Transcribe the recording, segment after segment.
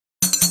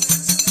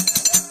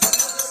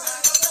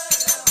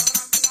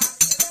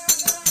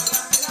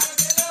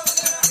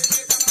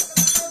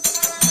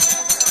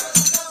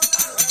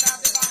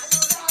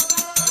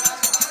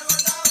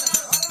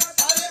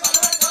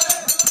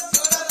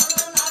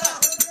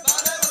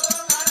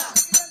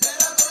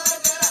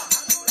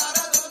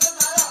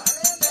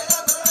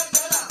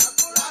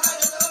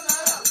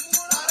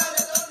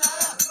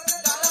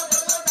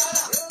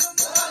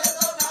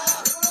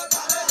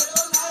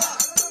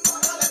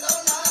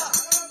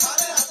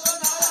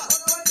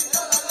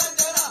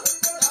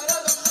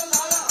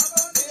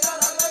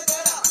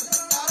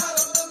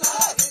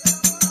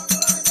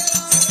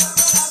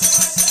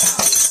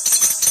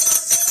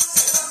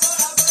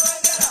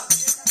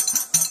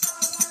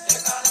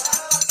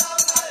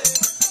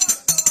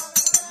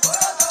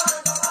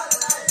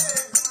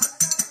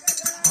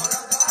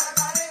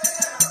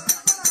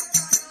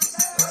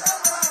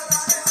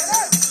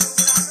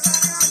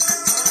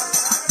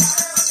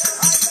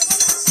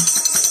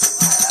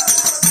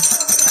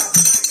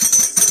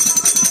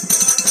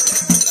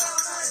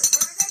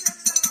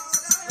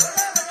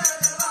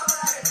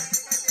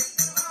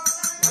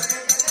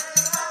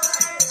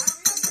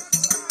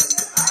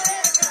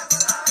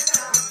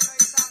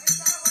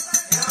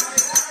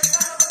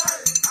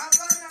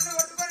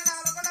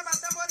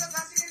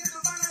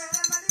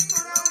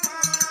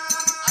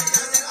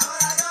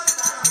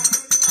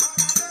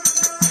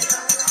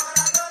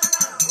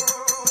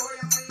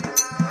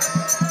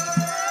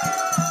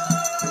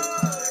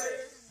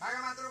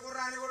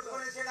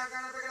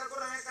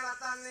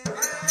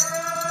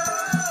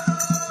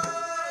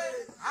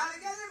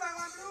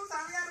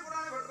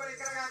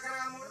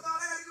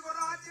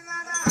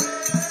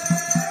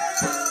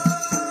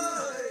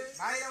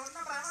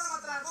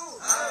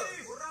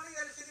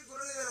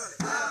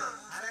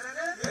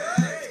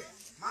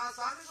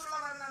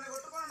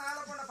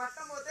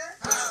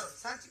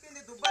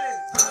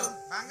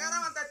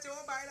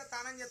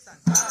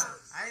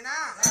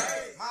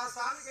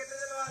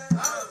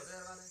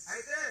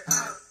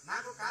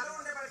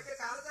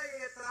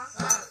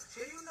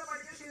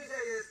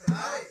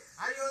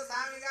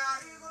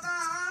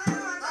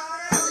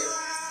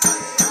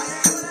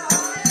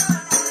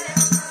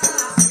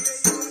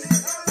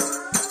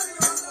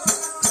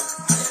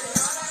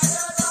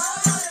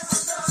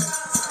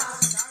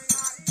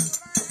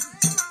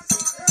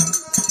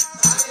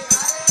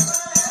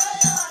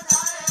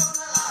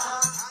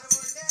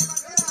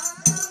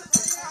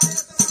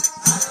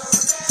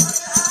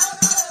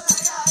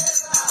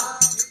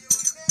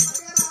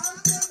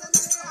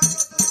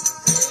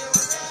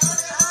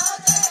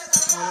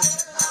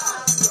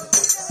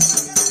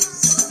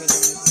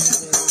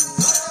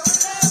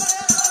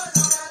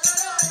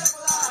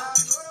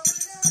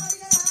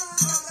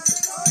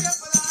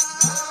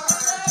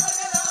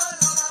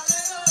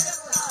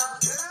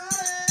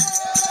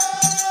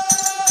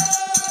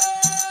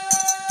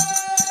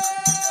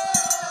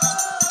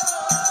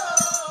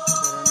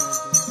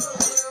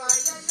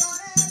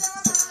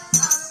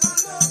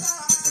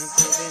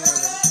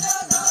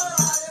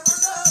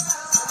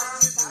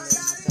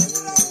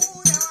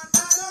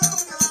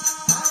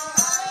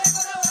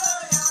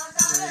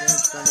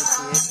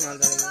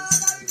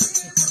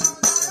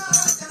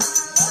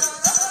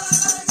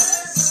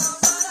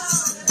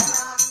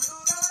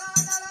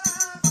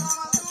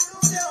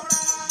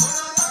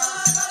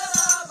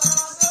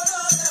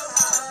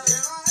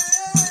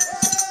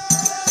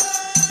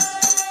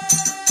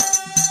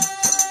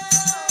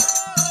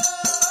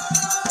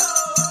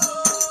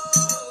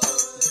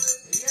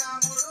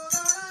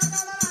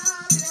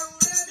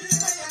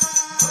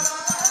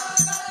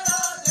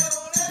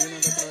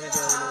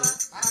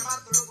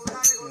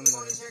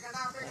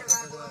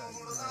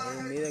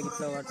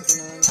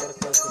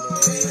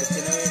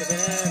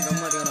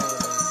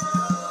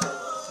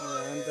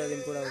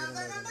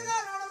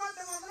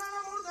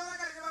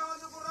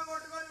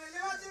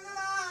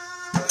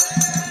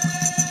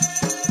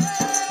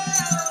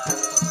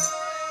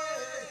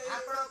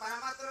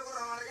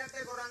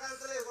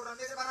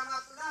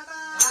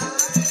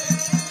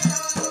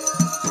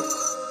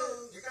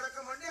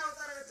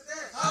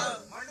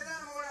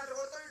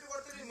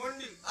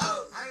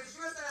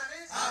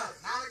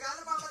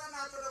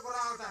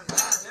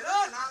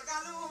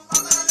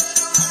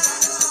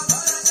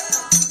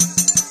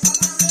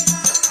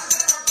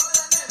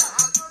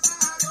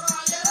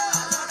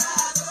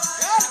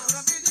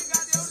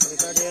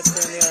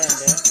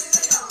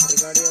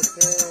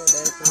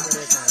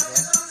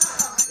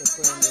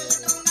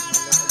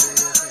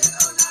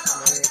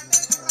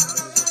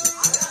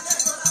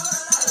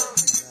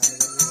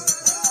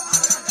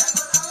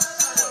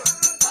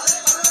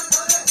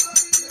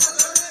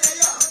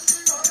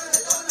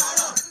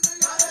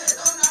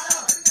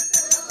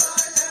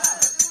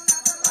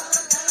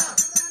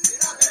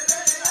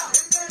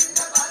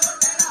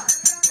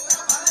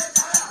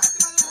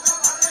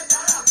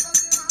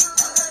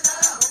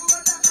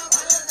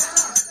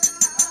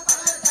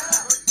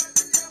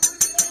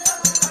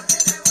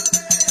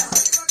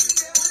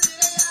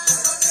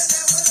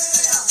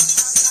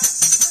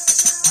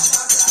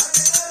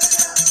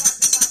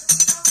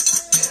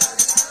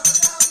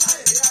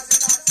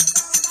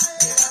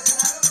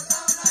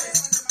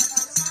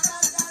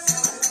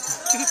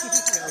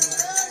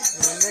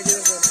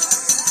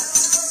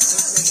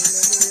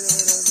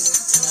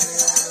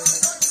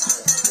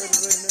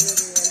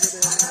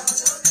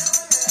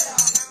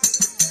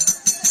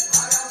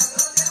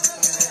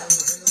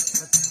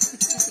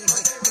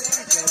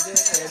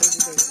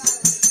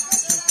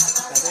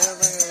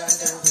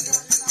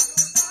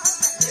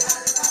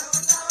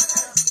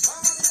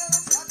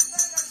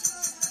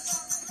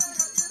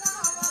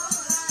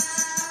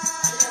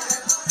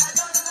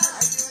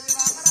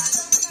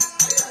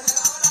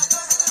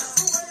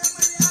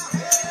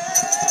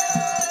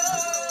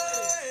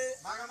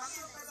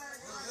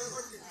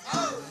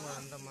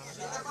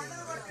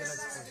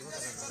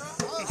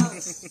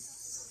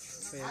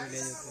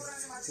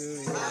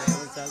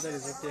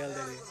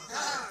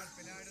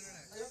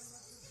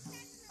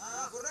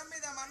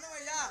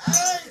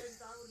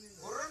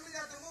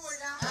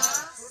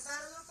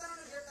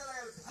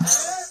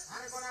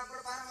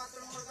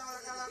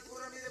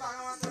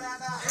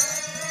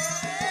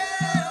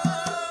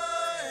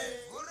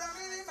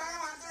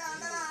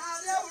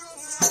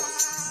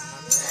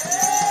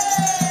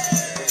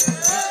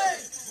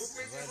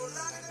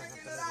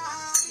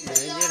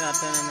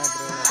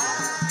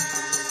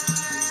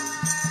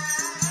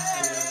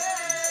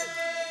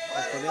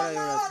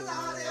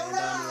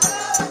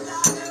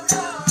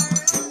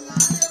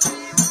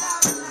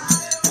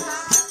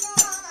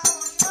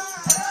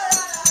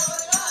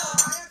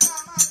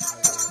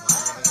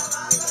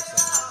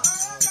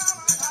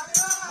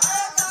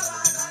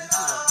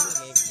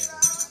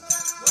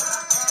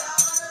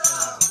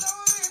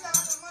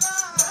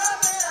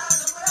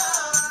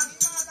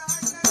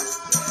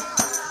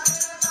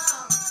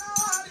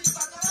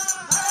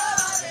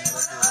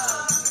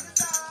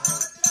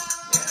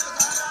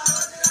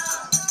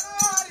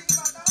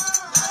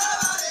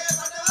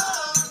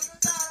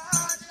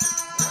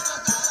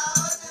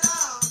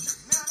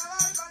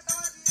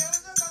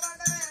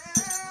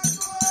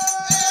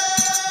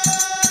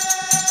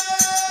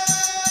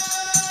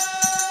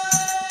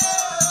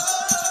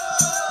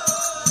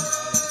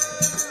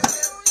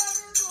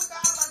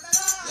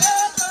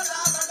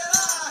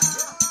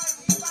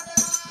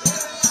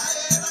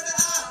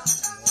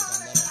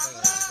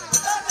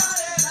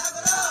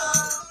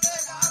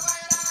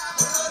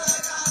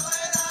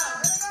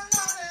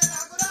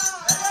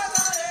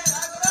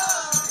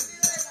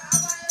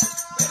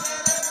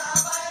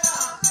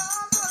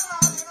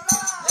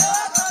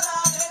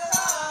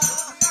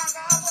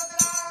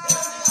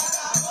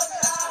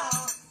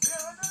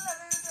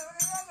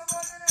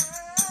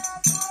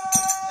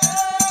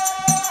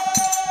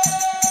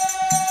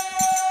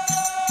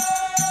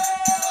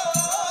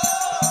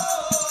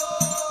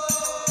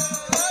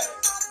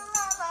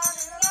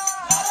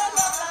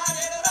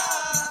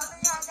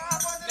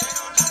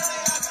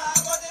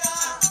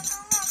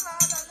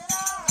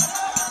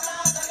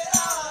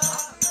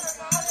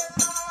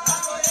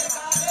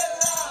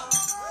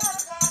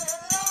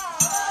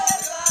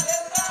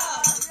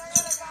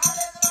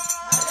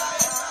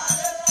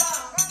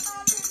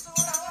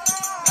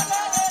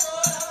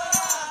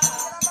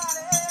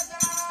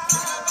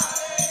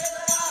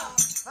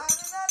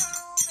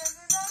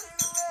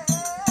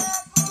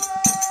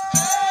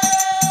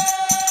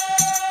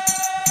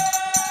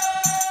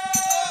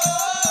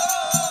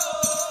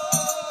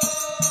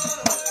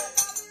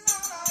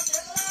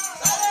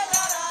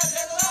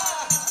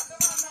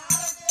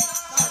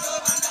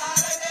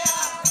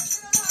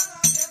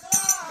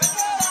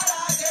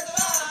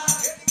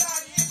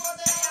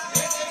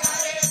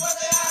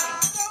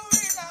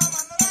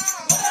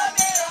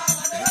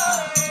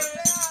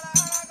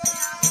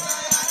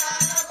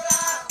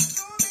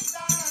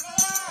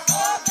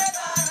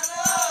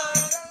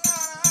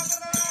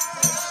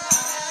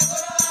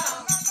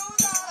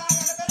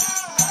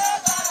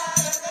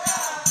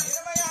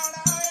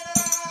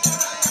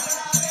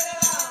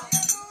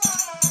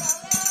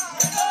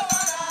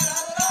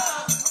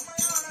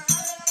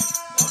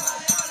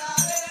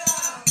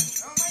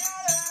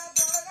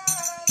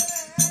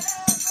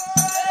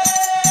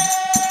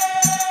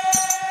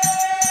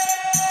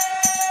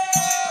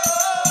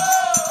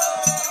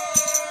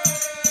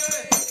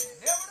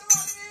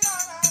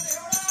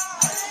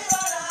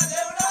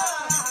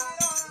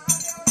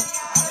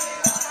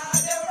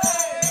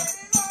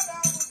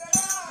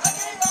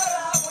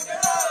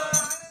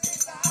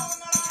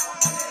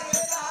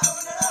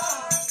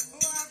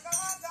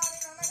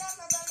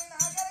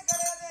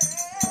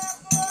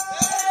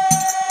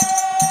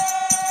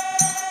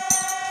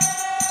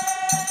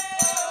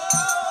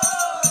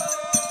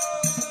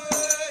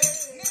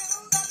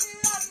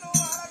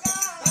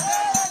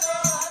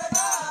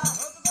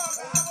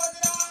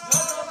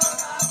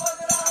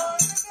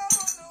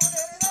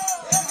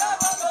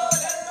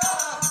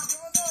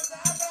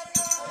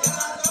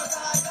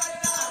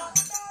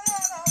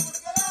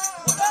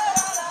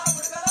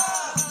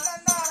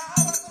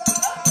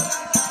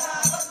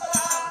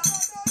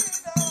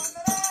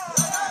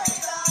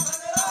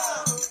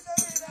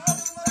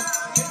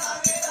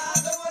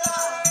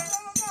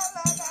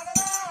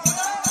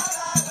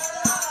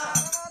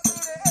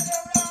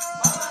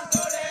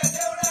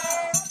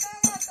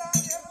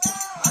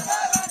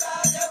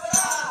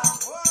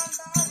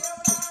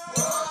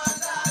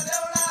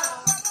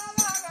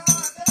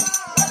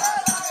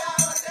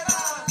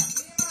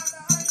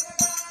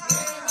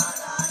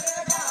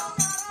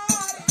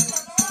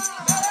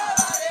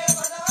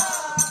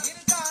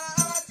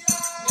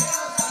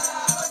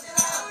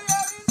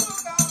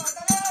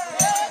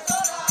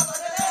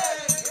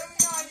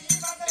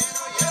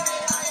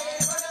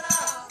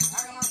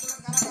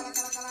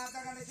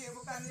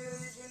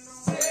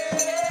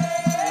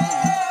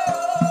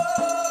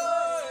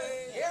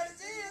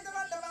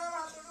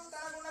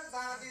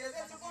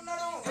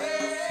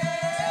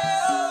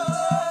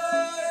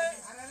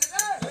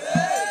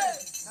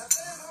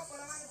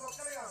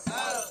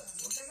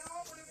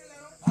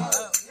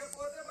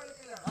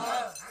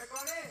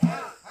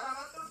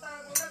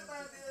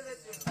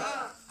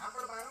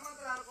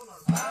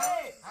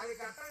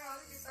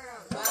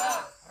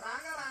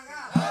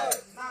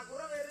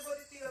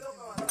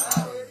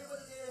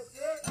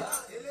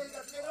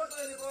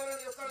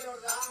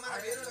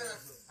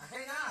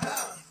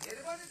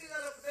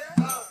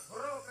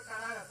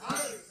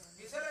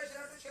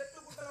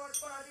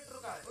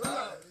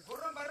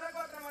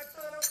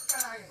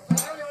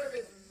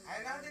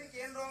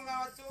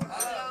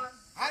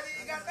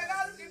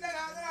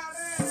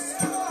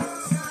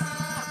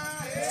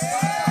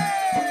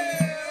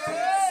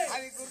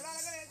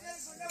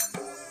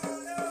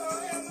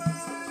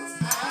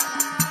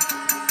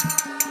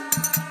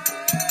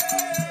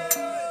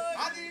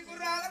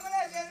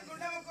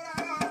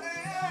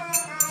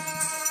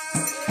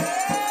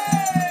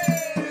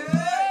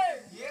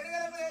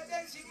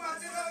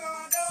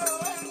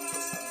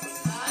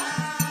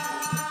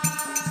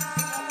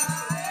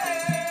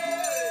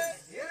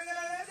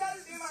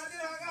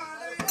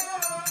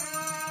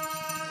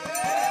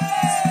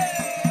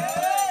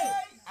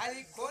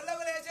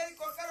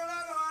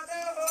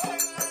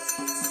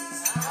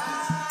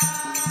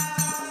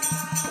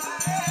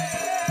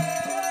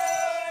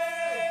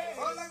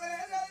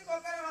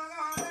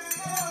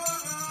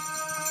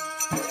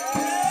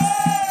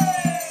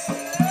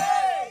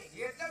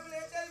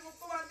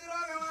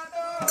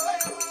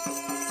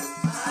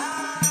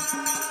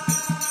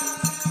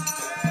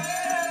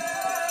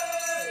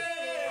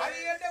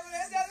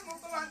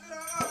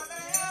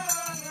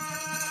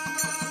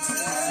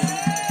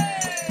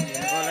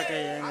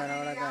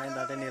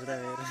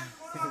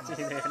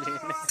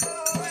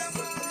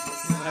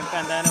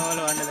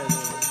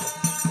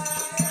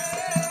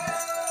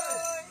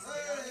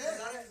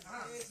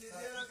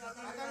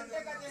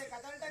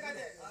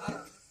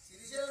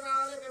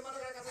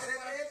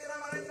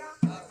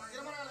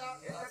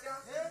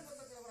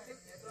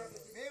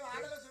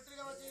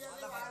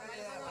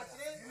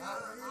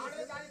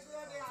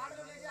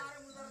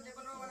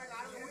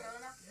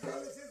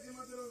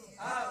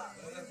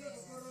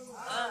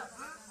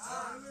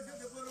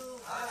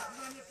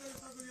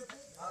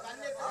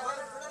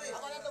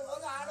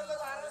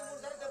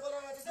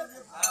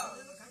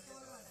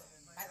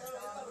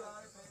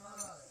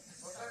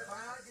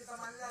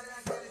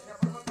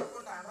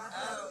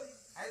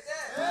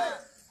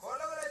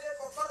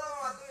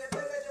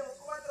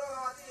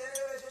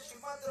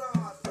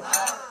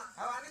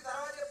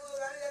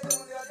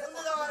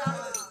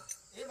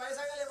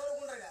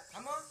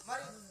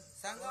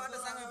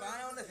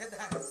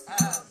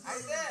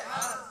అయితే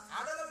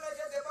ఆడలో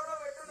లేచే దెబ్బలో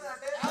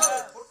పెట్టుండదంటే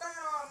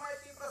పుట్టగా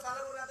అమ్మాయికి ఇప్పుడు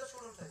సలగురుగంతా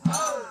చూడుంటది.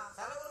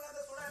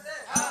 సలగురుగంతా చూడంటే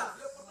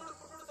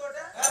పుట్టుడు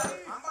తోటే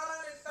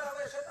అమ్మాయి ఇక్కడ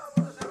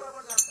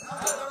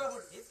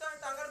ఇంత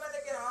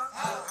అంగన్వాడీకేనా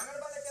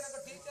అంగన్వాడీకేనాక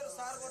టీచర్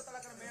సార్ కొడతాడు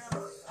అక్కడ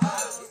మేడం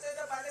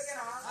ఇంత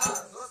పల్లెకేనా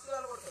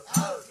దోస్తులు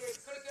కొడతారు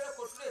ఇక్కడికి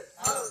కొట్టుడే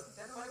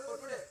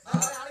కొట్టుడే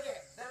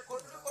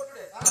కొట్టుడు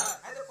కొట్టుడే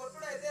అయితే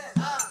కొట్టుడు అయితే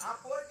ఆ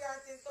పోరికి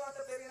అంత ఇంతో అంత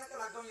పెరిగినాక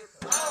లగ్గం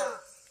చేస్తారు.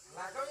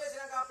 లగ్గం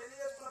చేసినాక ఆ పెళ్లి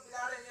చేసుకున్న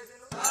పిల్లాడు ఏం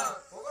చేసిండు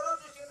ఒక రోజు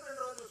చూసిండు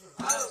 2 రోజులు చూసిండు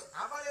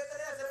అమ్మాయి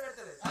ఎత్తలే అసలు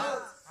పెడతలేదు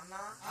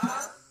అన్నా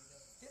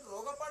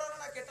రోగం పడాలి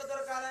నాకు ఎట్ట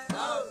దొరకాలి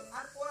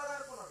అని పోరాడు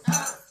అనుకున్నాడు.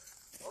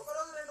 ఒక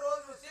రోజు 2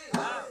 రోజులు చూసి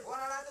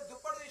పోరాడంటే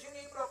దుప్పటి తీసి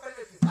ఇప్పుడు ఒక్కరి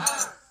పెట్టింది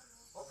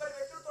ఒక్కరి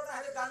పెట్టుడు తోట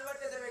అది గన్ను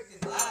పట్టేదే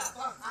పెట్టింది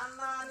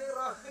అన్నా నీ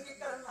రోగం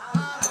ఇక్కడ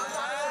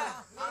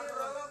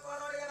రోగం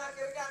పోరాడిగా నాకు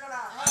ఎరిగి అక్కడ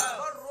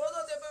వాడు రోజు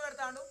దెబ్బ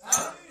పెడతాడు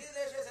ఇది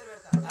లేచేసరి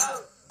పెడతాడు.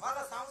 వాళ్ళ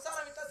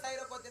సంసారం ఇట్లా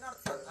సైర కొద్ది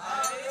నడుస్తుంది.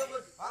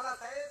 వాళ్ళ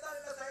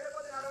సైర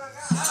కొద్ది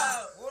నడవగా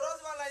ఓ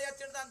రోజు వాళ్ళు అయ్యా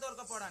చిడు అంత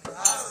దొరకపోవడానికి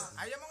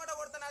అయ్యమ్మ కూడా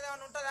కొడుతున్నా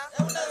ఏమన్నా ఉంటుందా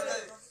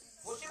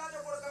పుషిరాజు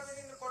కొడుకు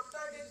నిన్ను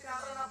కొట్టడానికి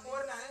నా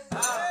పోరిన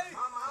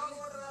మా మామ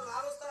కొట్టిన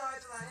లాలుస్తారా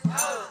అవుతుందని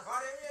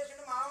వాడు ఏం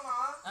చేసిండు మామ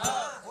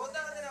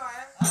పోతాడు తినవా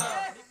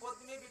నీ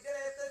పొద్దు మీ బిడ్డలు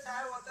వేస్తే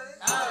ఛాయ్ పోతుంది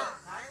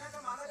ఆయనక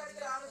మన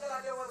గడికి రానుకలు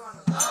అదే పోదు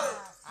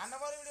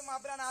అన్నవాడు వీడి మా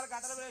అబ్బాయి 4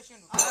 గంటలు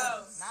వేసిండు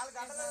 4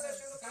 గంటలు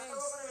వేసిండు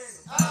కట్టబోకనే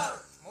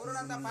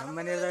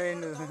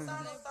వేయండు 3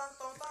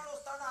 తొంతాను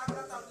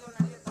ఆగ్రహం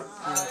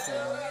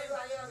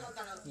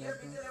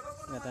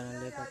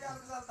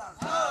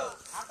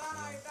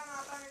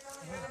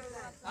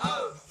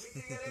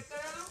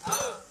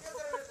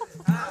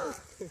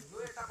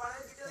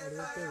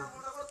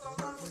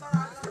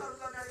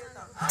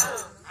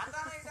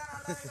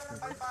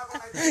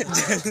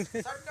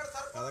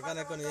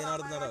పథకాన్ని ఎక్కువ ఏం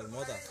ఆడుతున్నారు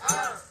మోత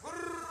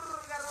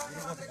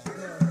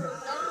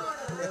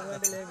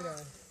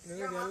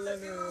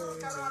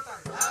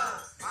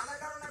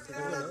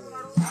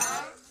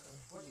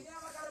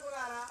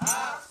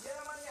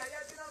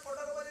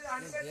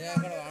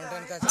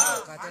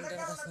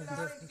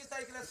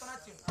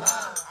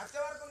అచ్చే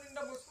వరకు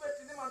నిండా ముసుగు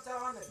పెట్టింది మంచిగా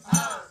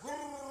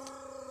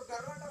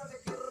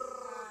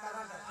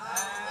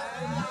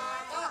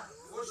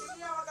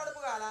కడుపు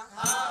కాల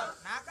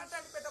నాకంటే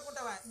అన్ని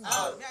పెట్టకుంటావా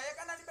నీ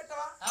అయ్యకంటే అన్ని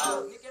పెట్టవా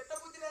నీకు ఎట్ట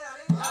బుద్ధి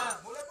లేదని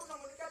ములకున్న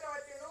మునికట్ట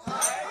పట్టిను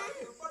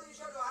దుప్పటి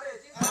తీసాడు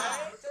ఆరేసి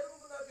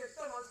చెరుకుంటున్నావు ఎట్ట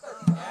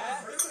మస్తుంది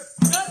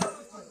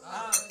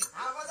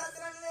ఆ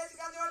పదార్థాన్ని లేచి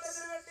కంది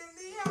పట్టేసి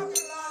పెట్టింది ఆ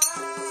పిల్ల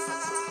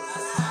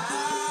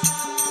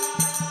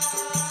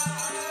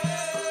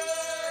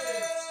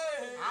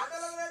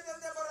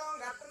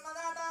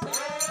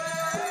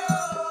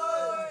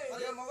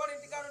మొగోడు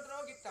ఇంటికాడ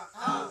ఉంటున్నావు గిట్ట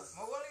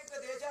మొగోళ్ళు ఇట్లా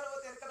దేశాలు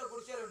పోతే వెనకట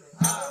గుడిసెలు ఉండే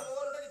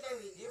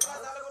ఈ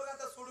ప్రాంతాల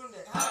అంతా సుడు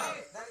ఉండే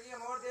దానికి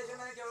మొగోడు దేశం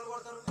దానికి ఎవరు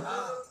కొడతారు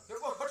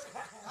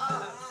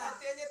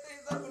ఏం చెప్తే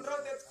ఇంత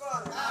గుండ్రావు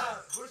తెచ్చుకోవాలి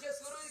గుడిసె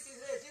సూర్యుడు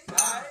తీసేసి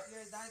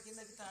దాని కింద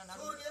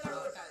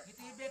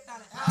ఇటు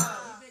పెట్టాలి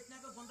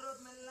పెట్టినాక గుండ్రావు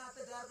మెల్ల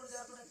జారుకుంటూ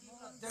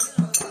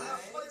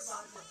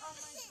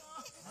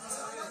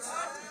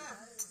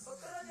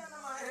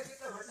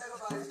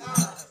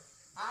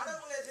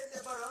ఆడలు వేసే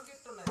దెబ్బలు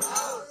గిట్టున్నాయి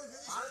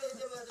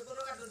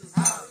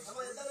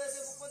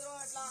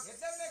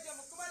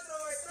ముక్కుమతి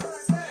రోగం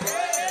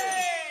ఎట్లుందంటే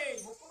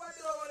ముక్కుమతి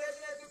రోగం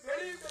లేచి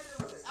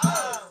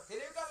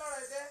తెలివి కల్లోడు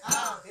అయితే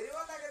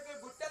తెలివి దగ్గరికి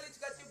బుట్టలు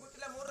ఇచ్చుకొచ్చి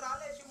బుట్టలో 3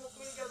 రాళ్ళు వేసి ముక్కు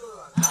మీకే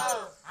చూడాలి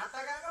అట్ట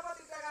కాకపోతే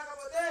ఇట్లా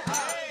కాకపోతే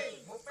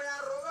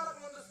 36 రోగాలకు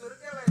ముందు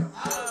సురికే పోయాం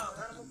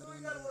దాని ముక్కు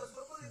మీద 3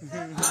 సురుకులు ఇస్తే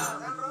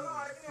దాని రోగం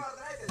అడిగి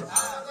అర్థం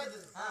అవుతుంది.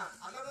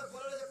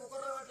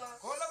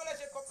 కోళ్ళకు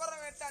లేచే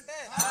కుక్కరం ఎట్లా అంటే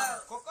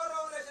కుక్కర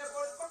రోగం లేచే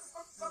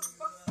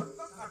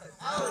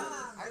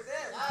అయితే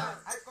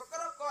అది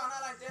కుక్కరొక్కో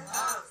అనాలంటే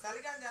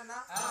సరిగాంది అన్న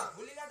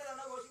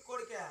ఉల్లిగడ్డలన్నా కోసి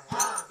కొడికే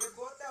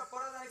కోస్తే ఆ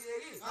పొరదానికి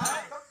ఎగి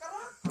కుక్కర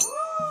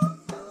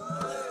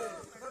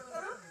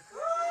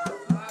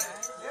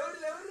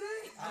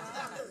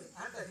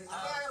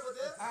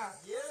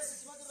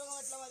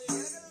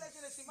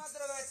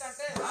సింహాద్రోగం ఎట్లా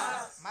అంటే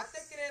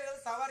మత్తెక్కి రేణుగలు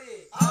సవారీ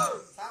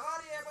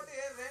సవారీ చేయకపోతే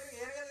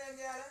ఏనుగలు ఏం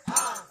చేయాలి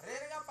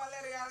రేణుగా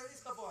పల్లెరు గాలి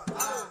తీసుకుపోవాలి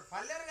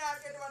పల్లెరు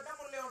గాకేటి పడ్డ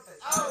ముళ్ళే ఉంటది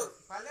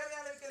పల్లెరు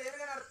గాలి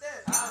ఏనుగా నడితే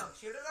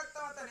చెడు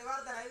రక్తం అంతా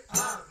నివారణ అయి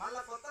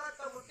మళ్ళా కొత్త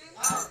రక్తం పుట్టి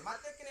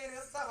మత్తెక్కి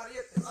నేను సవారీ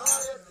చేస్తాను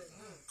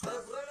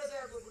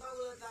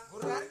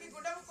గుర్రానికి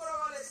గుడ్డ ముక్కు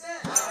రోగాలు వేస్తే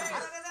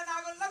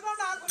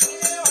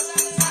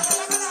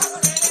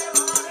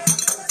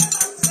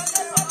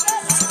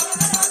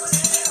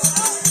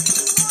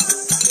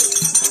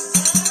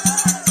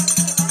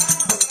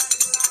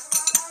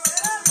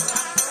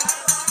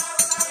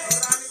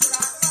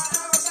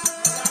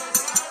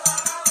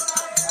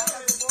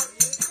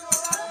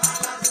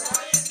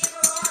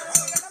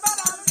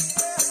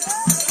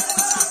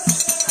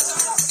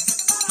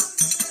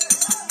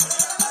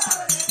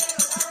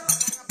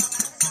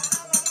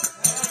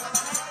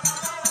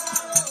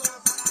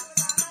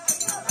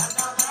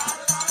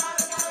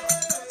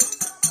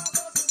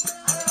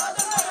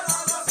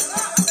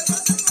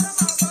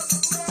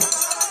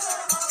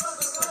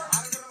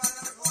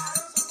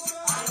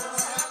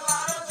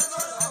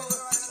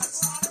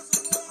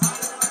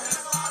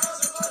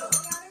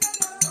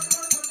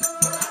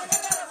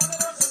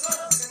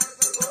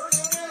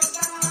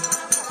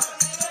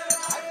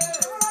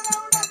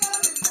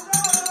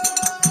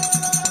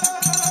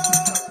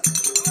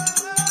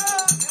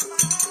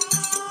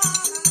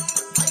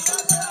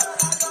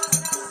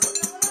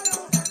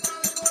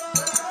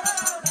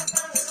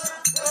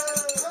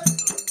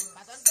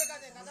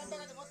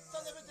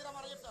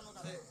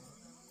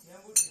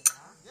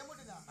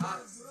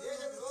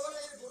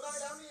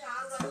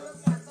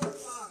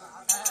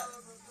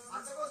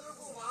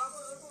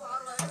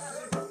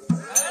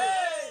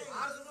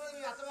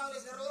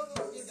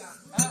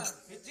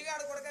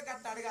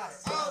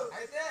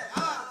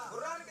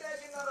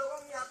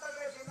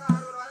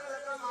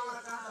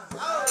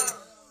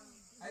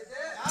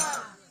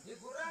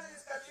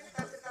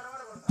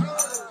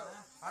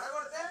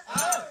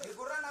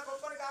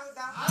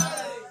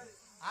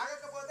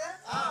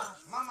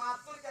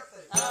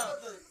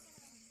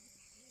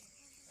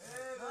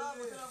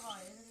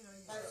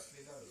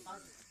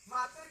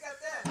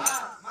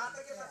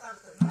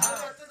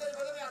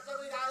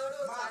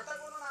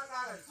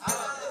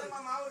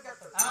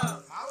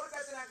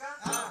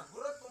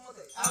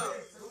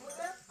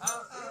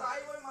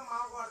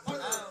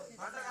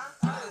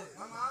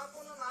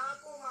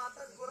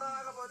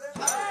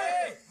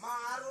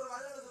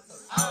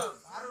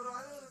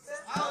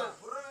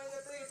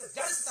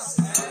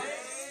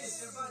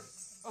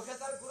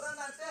ఒకసారి గుర్రం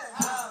అంటే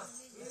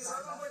ఈ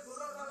రోగం పోయి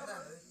గుర్రం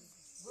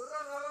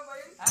రోగం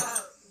పోయి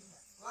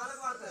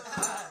వాళ్ళకు పడుతుంది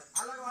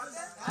వాళ్ళకు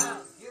పడితే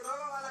ఈ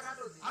రోగం వాళ్ళకి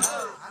అంటుంది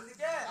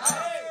అందుకే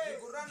ఈ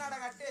గుర్రాన్ని ఆడ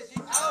కట్టేసి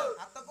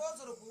అత్తకో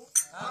చురుకు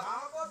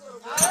మామకో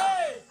చురుకు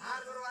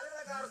 6 వాళ్ళ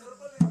 6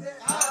 చురుకులు తింటే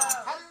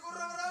అది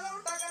గుర్రం రోగం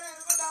ఉంటాకనే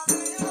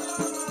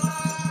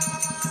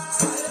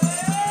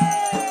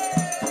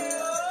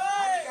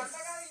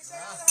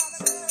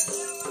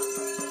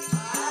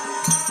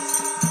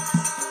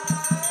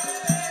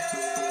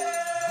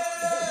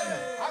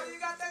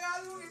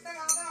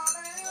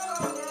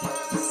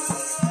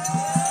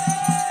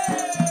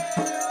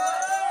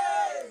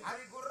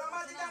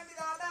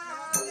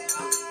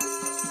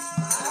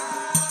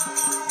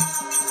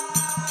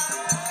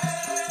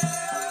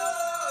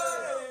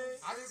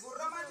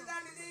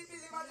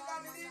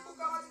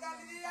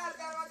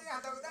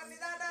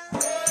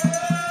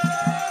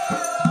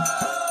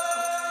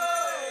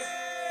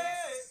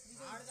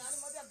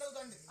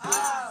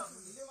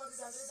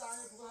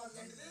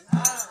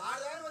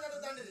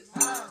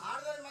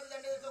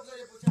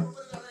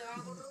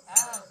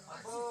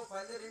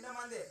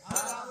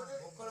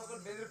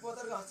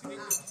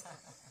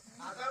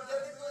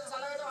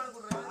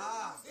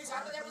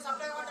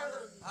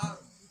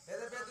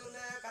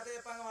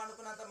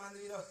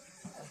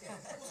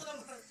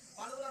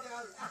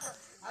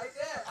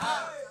అయితే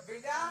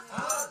బిడ్డ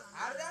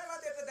ఆడదాని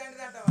మధ్య ఎట్లా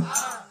దండిది అంటావా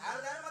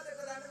ఆడదాని మధ్య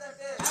ఎట్లా దండిది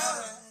అంటే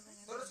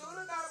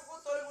తొలిసూరు కాడుకు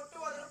తొలి ముట్టు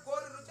వదులు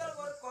కోరి రుచులు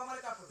కోరి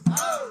కోమలి కప్పుడు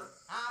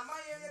ఆ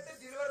అమ్మాయి ఏం చేస్తే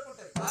డెలివరీ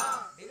ఉంటది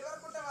డెలివరీ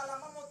ఉంటే వాళ్ళ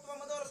అమ్మ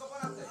ముత్తమ్మ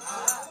దోరకపోని వస్తాయి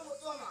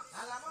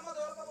వాళ్ళ అమ్మమ్మ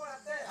దోరకపోని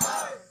వస్తే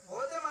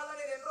పోతే మళ్ళీ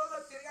నేను 2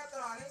 రోజులు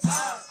తిరిగేస్తాను అని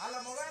వాళ్ళ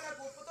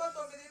మొగైనకు ఉప్పుతో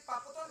 9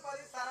 పప్పుతో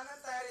 10 సరన్నం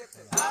తయారు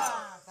చేస్తుంది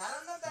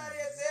సరన్నం తయారు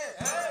చేస్తే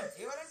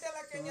ఎవరంటే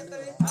లెక్క ఏం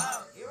చేస్తుంది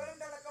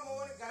ఎవరంటే లెక్క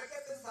మొగని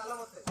గరకెత్తే సల్ల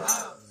వస్తుంది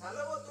సల్ల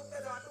పోతుంటే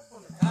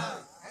అటుక్కుంది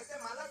అయితే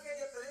మళ్ళకి ఏం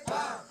చెప్తుంది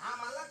ఆ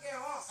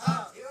మళ్ళకేమో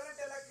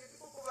ఎవరంటే లెక్క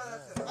ఇంటికి ఉప్పు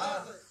బదులుతుంది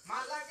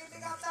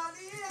మళ్ళకింటికి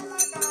వస్తుంది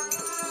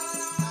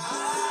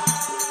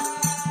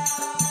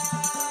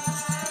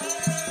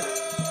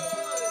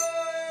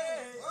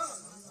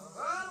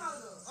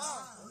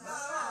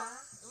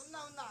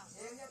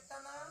ఏం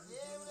చెప్తానా మీ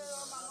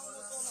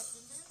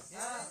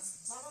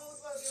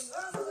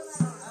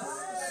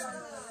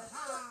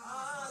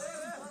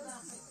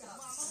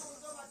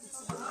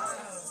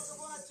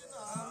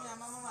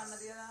అమ్మమ్మ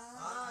అన్నది కదా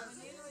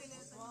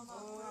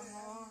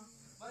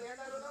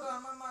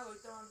అమ్మమ్మ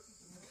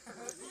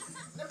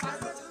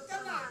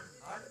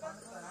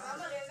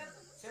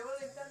చెవులు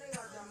ఇస్తాను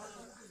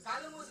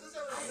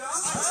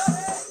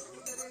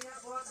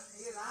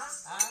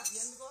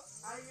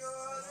అయ్యో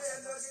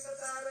ఎందుకు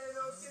గిట్టుతారు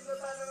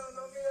గిట్టుతారు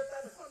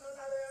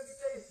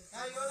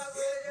అయ్యో నాకు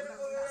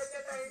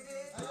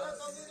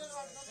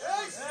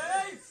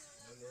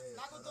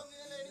నాకు 9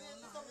 ఏళ్ళు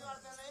 9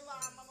 పడుతున్నాయి మా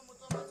అమ్మమ్మ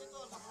ముత్తం వచ్చి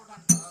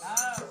తోలుకుంటాను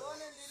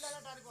నీళ్ళలో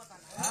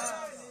పడిపోతాను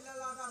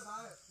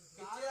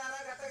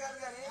కట్టగాలి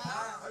కానీ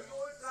అయ్యో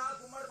ఇట్లా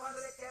గుమ్మడి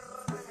పండుగ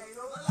కెర్రగా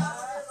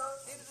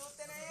నేను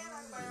చూస్తేనే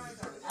నాకు భయం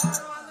అవుతుంది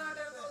అందరూ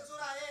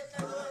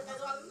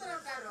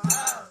ఉంటారు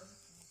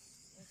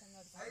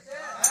అయితే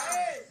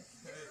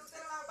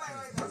చూస్తేనే నాకు భయం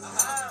అవుతుంది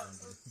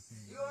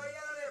ఇగో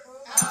ఇయ్యాల రేపు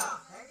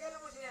ఎంగేలు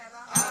పూసినాయట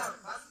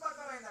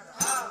పసుపక్కమైందట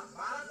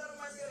వాళ్ళందరూ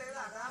మంచిగా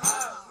లేదట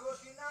ఇగో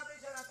చిన్న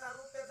ఆపరేషన్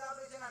అంటారు పెద్ద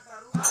ఆపరేషన్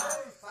అంటారు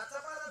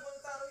పచ్చపాల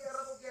పొందుతారు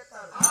ఎర్ర బుక్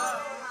చేస్తారు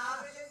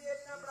ఆపరేషన్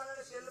చేసినప్పుడు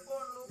అలాంటి సెల్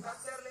ఫోన్లు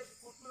కత్తెరలు వేసి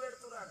కుట్లు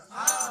పెడుతున్నారు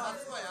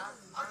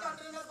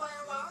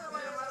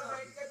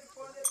బయటకి వచ్చి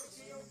ఫోన్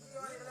చేసి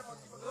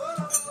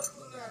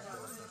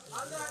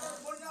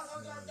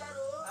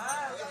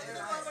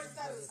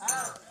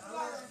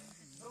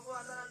నువ్వు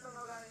అందరూ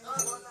అంటున్నావు కానీ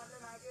అంటే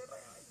నాకే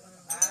భయం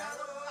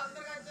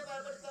అందరికంటే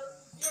భయపడతారు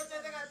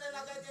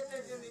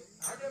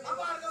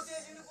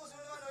చేసింది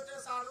కూర్చుండు అని వచ్చిన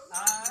సాడు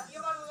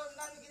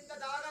నన్ను ఇంత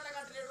దాగాన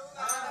కట్టలేడు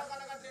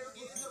కట్టలేడు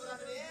గిరి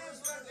చూడలేడు ఏం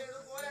చూడట్లేడు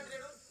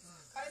పోరట్లేడు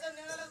అయితే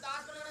నీళ్ళలో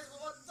దాచుకునే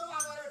మొత్తం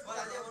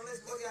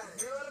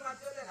మీ వాళ్ళు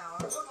మంచోళ్ళేనా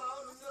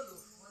మామూలు ఉన్నోళ్ళు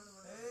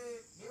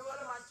మీ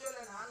వాళ్ళు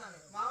మంచోళ్ళేనా అన్నాను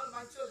మామూలు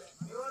మంచోళ్ళే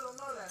మీ వాళ్ళు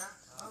ఉన్నోళ్ళేనా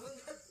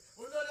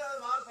ఉన్నోళ్ళు కాదు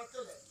మామూలు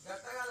పచ్చోళ్ళే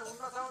గట్టగా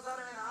ఉన్న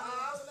సంవత్సరమేనా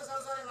ఉన్న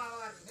సంవత్సరాలు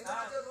మామగారి నిన్న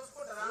మంచిగా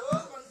చూసుకుంటారా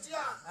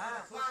మంచిగా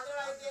మా అందరూ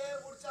అయితే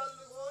ఉడిచాలు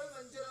కోరి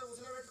మంచిగా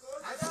ఉసులు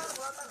పెట్టుకోని అయితే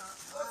పోతాను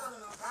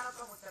కానప్ప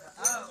ముచ్చట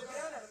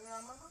మీ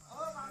అమ్మమ్మ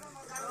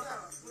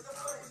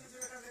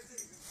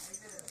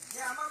మీ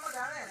అమ్మమ్మ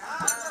దానేనా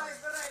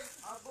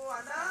అబ్బు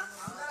అన్న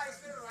అందరూ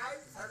అయిపోయారు రాయి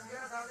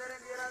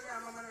సౌకర్యం తీరాలి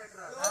అమ్మమ్మని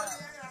పెట్టరాదు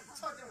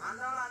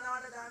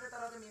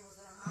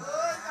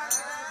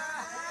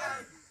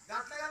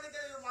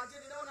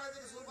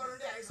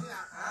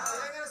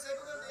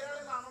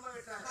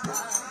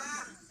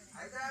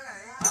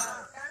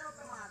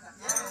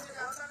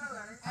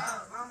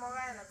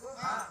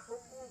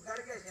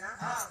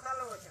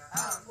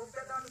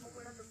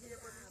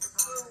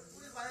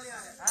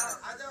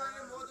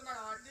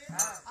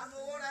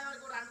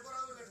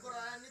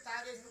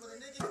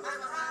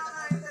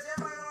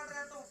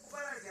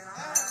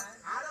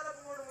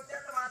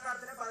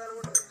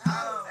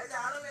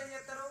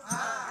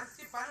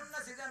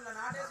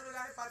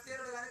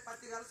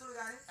కలుసుడు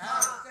కానీ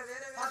ఇంకా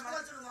వేరే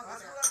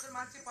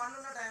మంచి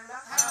పనులున్న టైంలో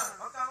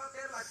ఒక అమ్మ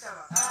పేరు లచ్చవ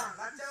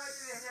అయితే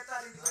ఏం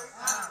చేస్తారు ఇంటికి పోయి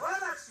ఓ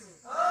లక్ష్మి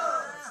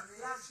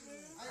లక్ష్మి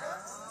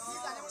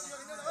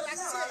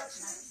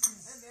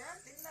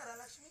తిన్నారా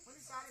లక్ష్మి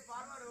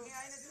మీ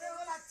ఆయన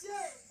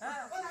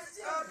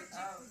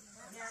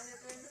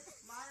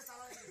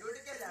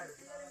డ్యూటీకి వెళ్ళాడు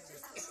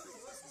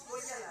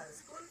స్కూల్కి వెళ్ళాడు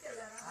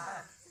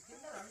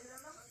తిన్నారా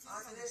మీరన్నా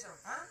తినేసాం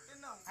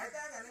అయితే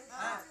కానీ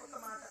ఒక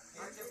మాట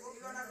చెప్పు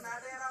ఇగో నాకు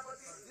నాటే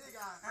రాకపోతే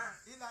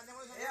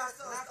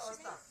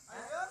వస్తా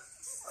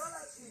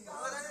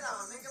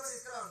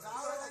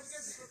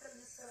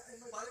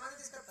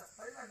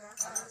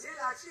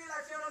లక్ష్మి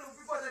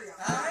ఉప్పిపోతుంది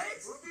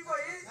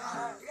ఉప్పిపోయి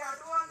ఇక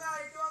అటువంగా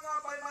ఇటువంగా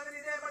 10 మందిని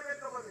ఇదే ఎప్పటి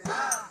పెట్టుకోపోతుంది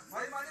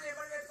 10 మందిని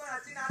ఎప్పటి పెట్టుకొని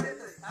వచ్చి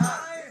నాటేస్తుంది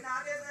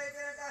నాటేసిన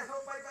అయిపోయాక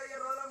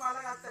 10-15 రోజులు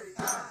మళ్ళా వస్తుంది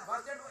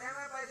బడ్జెట్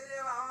ఏమైనా పైసలు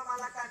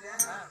మళ్ళా అంటే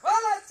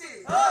వాళ్ళు వచ్చి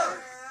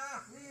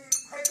నీ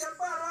పైసలు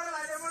పర్వాలేదు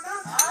అదేముంటా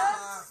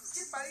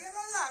 15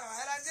 రోజులు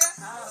అంటే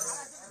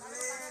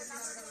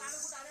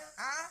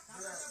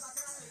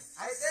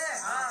అయితే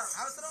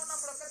అవసరం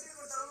ఉన్నప్పుడు ఒక్క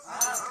తిరుగుంటారు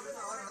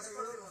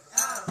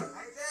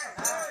అయితే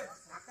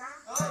అక్క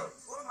ఓ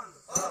మందు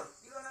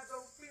ఇగో నాకు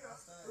ఉప్పు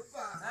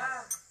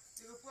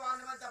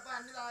తప్ప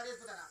అన్ని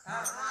ఆడేసుకుంటారా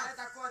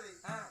తక్కువ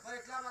మరి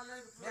ఎట్లా మళ్ళీ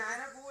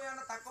ఆయనకు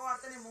ఏమన్నా తక్కువ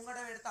పడితే నీ ముంగట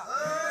పెడతా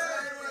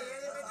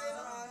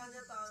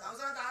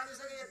సంవత్సరం దాని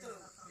చేస్తాను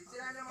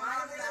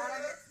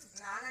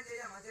నాగం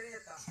చేయ మంచిగా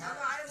చెప్తా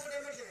ఆయన కూడా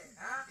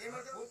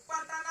ఏమైతే ఉప్పు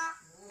అంటానా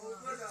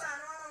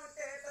అనుమానం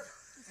ఉంటే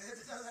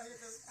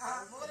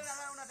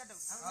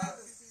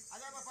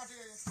అదే పట్టు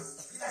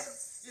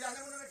ఇది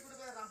అన్నకుండా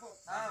పెట్టుకుంటే రంపో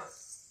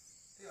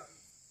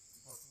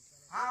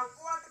ఆ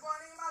ఉప్పు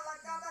పట్టుకొని మళ్ళీ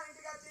కథ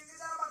ఇంటికి వచ్చింది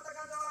తన భర్త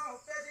కంచం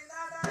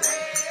ఉప్పేసిందాట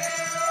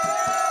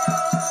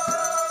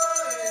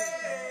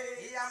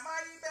ఈ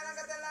అమ్మాయి పెనక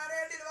తెల్లారే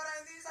డెలివరీ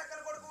అయింది సక్కర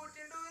కొడుకు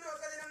పుట్టిండు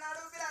 1 దినం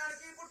నాడు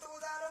పిల్లానికి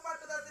పుట్టుకుదాలు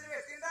పట్టు దద్దులు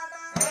పెట్టిందాట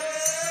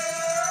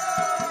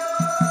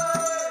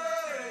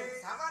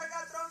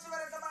సమరకత్రం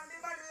చివరెట్ల బండి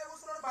మీద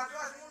కూర్చున్నాడు బండి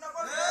వాసి ఉన్న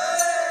కొడుకు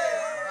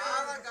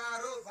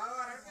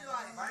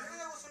బండి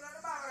మీద కూర్చున్నాడు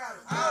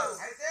బావగారు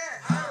అయితే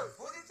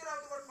పూజించి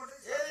రౌతు కొట్టుకుంటే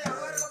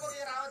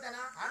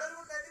రావద్దనా అడలు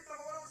కూడా అయితే ఇట్లా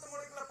మొగలు ఉంటుంది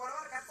 3 కిలో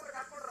పొడవాలి కట్టుకుంటూ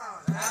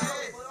రావాలి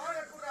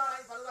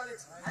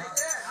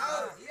అయితే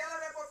ఇవాళ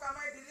రేపు ఒక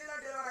అమ్మాయి ఢిల్లీలో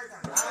డెలివరీ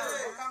అవుతాను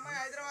ఒక అమ్మాయి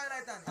హైదరాబాద్ లో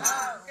అవుతాను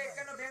ఇంకా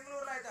ఇక్కడ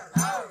బెంగళూరులో అవుతారు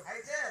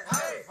అయితే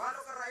వాళ్ళు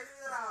ఒక రైలు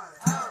మీద రావాలి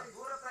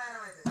దూర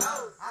ప్రయాణం అయితే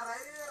ఆ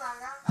రైలు మీద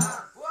రాగా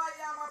ఓ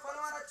అయ్యా మా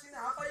పొలవారు వచ్చింది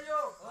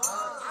ఆపయ్యో ఓ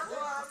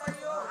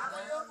ఆపయ్యో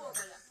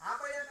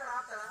ఆపయ్య అంటాడు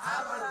ఆపుతారా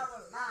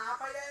నా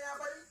ఆపయ్య అయినా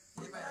పది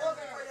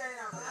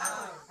అయినా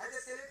అయితే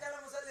తెలివితేళ్ళ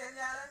ముసలి ఏం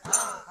చేయాలి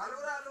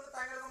అలుగురాళ్ళు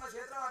తగలకున్న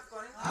చేతిలో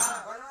పట్టుకొని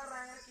పొలవారు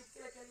రాగానే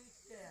కిక్కిలకెళ్ళి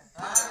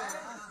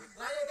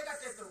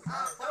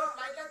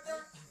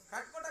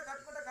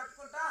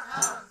కట్టుకుంటా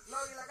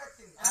లోగిలాకి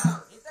వచ్చింది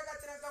ఇంతకు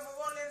వచ్చినాక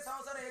మొగోళ్ళు లేని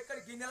సంవత్సరం ఎక్కడ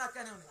గిన్నెలు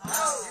అక్కనే ఉంది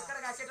ఎక్కడ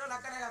కక్కేటోళ్ళు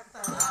అక్కనే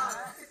కక్కుతారు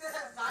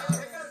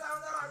ఎక్కడ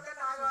సంవత్సరం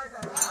అక్కనే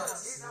ఆగవుతారు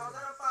ఈ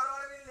సంవత్సరం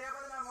పర్వాలేదు వీళ్ళు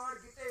లేకపోతే నా మొగడు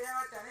గిట్టే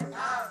ఏమట్టి అని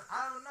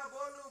అలా ఉన్న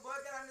బోళ్ళు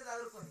బోకెలన్నీ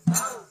చదువుకుంది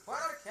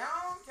పొరలు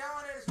కేవం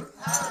అని ఏడుచుకుంది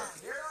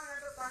 7వ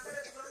గంటలు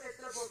కంటెత్తుకుని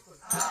నెత్తిలో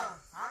పోసుకుంది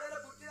ఆడలో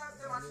బుద్ధి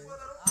తాగితే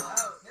మర్చిపోతారు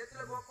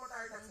నెత్తిలో పోక్కుంటా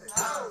అయితే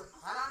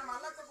అలా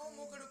మల్లక్కకు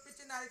మూకుడు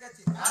ఉప్పించింది అది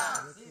వచ్చింది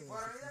ఈ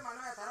పొర మీద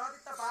మనమే తర్వాత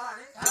ఇస్తా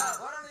పాలని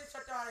పొరం తీసి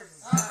చెట్టు వాడేది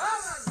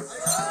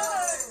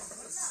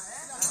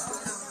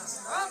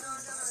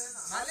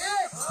మళ్ళీ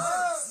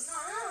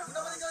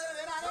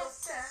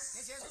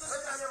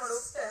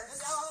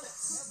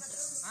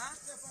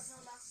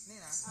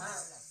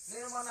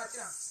నేను మొన్న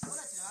వచ్చిన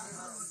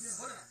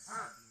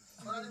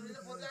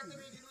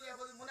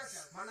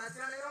మొన్న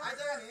వచ్చిన నేను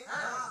అయితే కానీ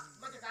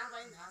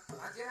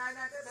మంచిగా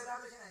అంటే పెద్ద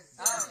ఆపరేషన్ అయింది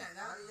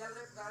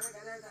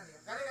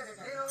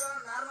నేను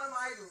నార్మల్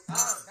మా 5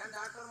 కానీ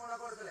డాక్టర్ మూడ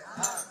కొడుతులే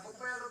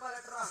 30,000 రూపాయలు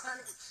ఎట్లా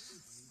రావాలి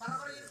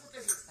పదకొండు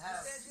కుట్టేసి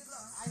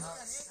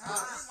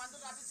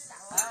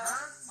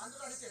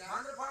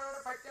మందులు పడవ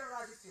పట్టారు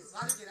రాసిచ్చారు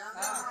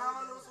మా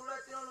వాళ్ళు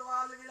చూడొచ్చిన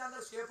వాళ్ళు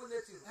వీళ్ళందరూ షేపులు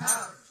తెచ్చారు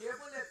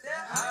షేపులు తెస్తే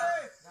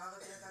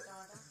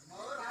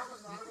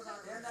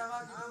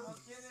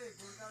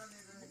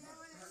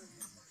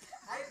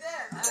అయితే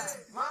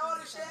మా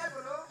వాళ్ళు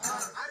షేపులు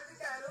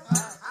అరటికాయలు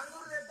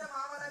అంగూరు తెస్తే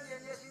మామూలు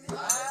ఏం చేసింది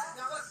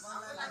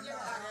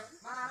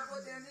మన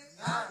అనుకోతుంది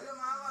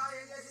మామ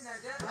ఏం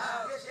చేసిందంటే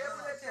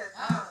షేపులు తెచ్చేది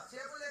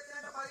షేపులు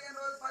తెచ్చినట్టు 15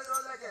 రోజులు 10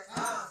 రోజులకే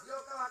ఈ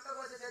ఒక్క వక్క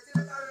కోసి తెచ్చిన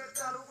కాలు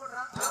పెడితే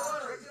అడుగుకుంటారా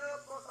తెచ్చిన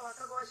ఒక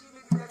వక్క కోసి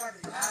మీకు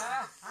దిగండి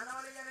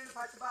అన్నవాళ్ళ నేను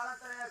పచ్చి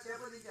పాలంతా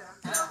షేపులు తింటారా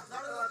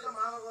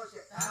మామ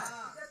కోసే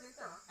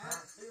తింటావా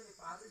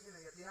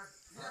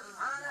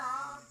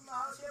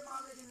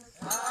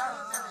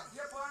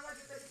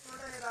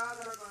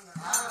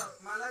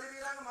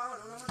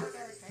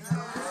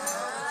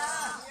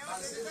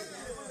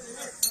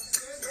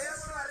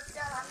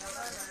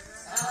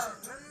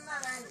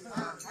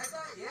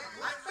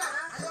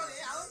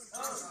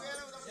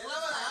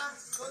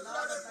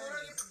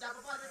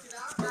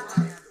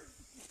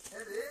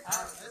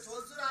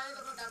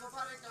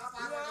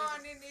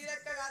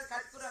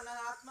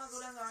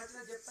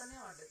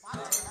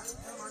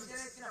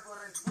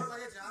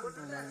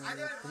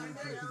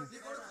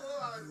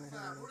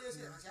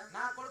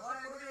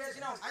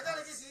పెట్టినాం.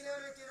 అయితే సీన్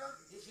ఎవరు పెట్టిరు?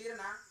 ఈ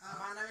చీరనా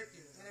మా అన్న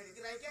పెట్టిండు.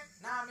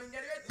 నా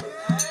మింజడి పెట్టి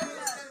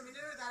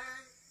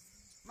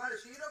మరి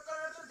చీర ఒక్కరు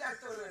పెడతారు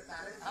జాగ్రత్తలు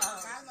పెడతారు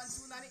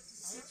మంచిగుందని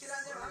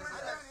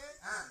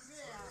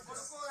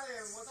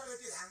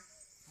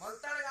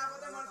మొలతాడు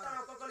కాకపోతే మొలతాడు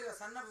ఒక్కొక్కరు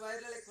సన్న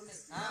వైర్ల లెక్క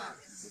ఉన్నాయి.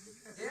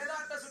 ఏదో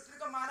అంత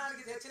చుట్టూ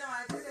మానానికి తెచ్చిన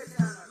అయితే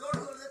తెచ్చిన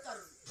రోడ్డు కూడా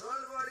తెస్తారు.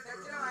 రోడ్డు కూడా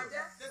తెచ్చిన అయితే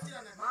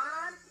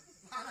మానానికి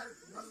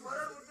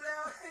పొరలు గుడ్లే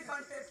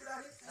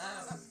పెట్టడానికి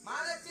మా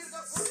తెచ్చి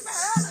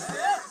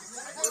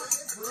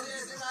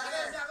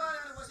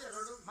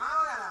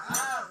మావగారు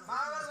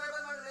మావగారు వైపు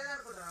మాకు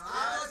లేదనుకుంటున్నాం.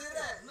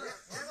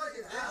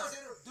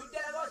 దుడ్డు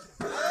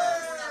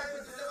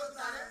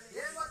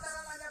ఏం కొట్టారా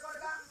లంజ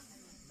కొడుక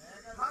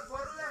మా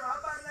గొర్రెలే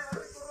వ్యాపారులే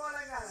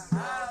కుర్రోలేం కదా.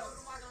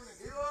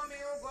 ఇగో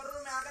మేము గొర్రెలు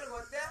మేకలు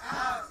కొస్తే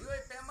ఇగో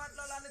ఈ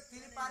పెమ్మట్లో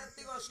తిని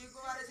పారెత్తిగో షీకు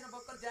వారేసిన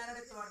బొక్కలు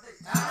జానెత్తి పడతాయి.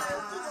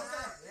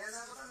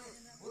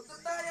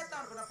 ఉత్తుతా చేస్తాం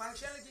అనుకున్నా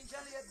ఫంక్షన్లు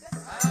గింక్షన్లు చేస్తే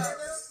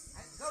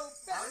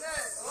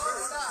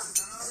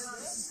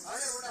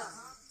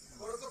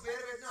కొడుకు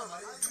పేరు పెట్టినా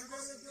మరి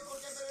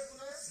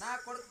నా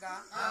కొడుక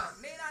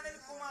నేను అనిల్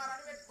కుమార్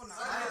అని పెట్టుకున్నా.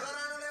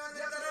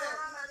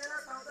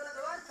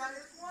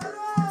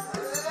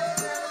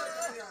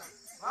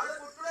 వాడు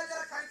పుట్టుడే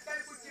జర కలిసి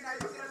కలిసి కూర్చుండు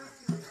 5 కిలోలు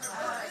కూర్చుండు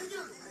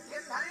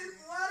అనిల్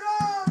కుమారు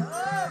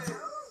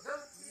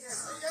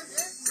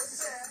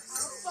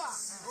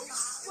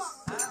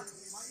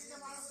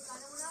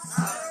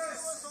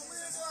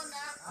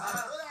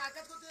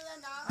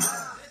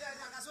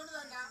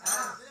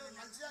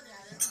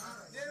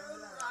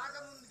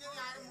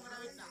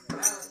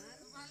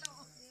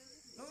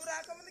నువ్వు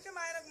రాకముందుకే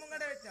మా ఆయనకు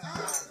ముంగట పెట్టావు.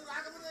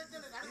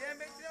 ఏం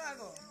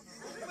పెట్టినావు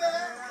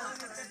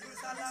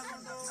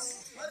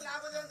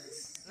మాకు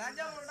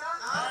లంచం ఉండా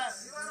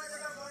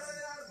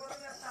గొడవ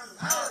చేస్తాను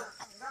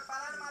ఇంకా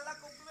పలాని మళ్ళా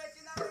కుప్పు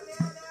పెట్టిందంటే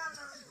లేదే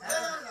అన్నాడు.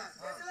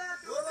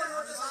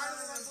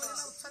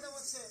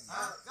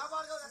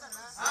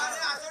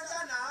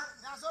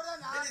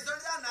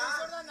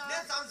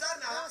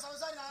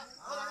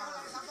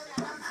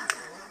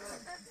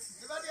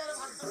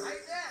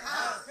 అయితే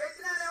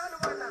పెట్టిన ఎవరు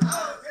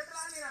పడతారు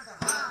పెట్టరా నేను అంటాను.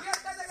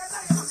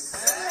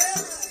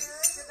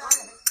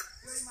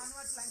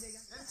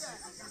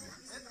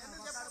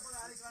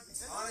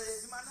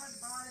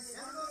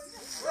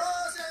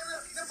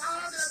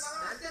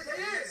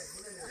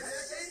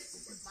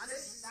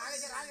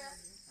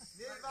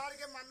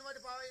 వారికి మందు పట్టి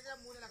పావైతే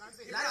 3 నెలలు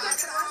కలిపి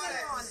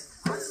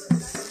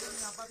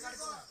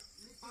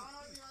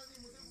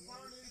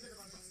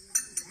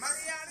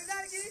మరి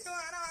అడిదానికి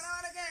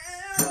అనవనకే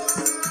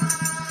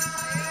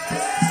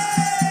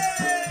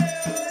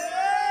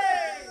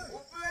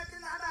ఉప్పు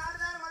పెట్టిన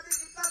ఆడదాని మధ్య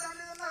చిత్తా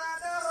తల్లి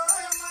ఉన్నదాట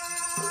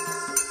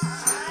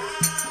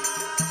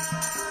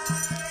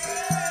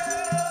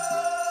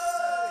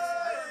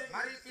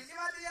మరి పిల్లి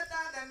మధ్య చేస్తా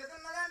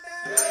దంగుతున్నదంటే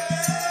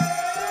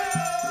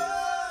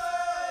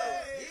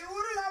ఈ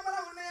ఊరు లోపల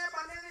ఉన్నాయే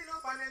 12 ఇళ్ళు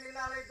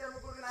అయితే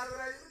 3 4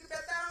 5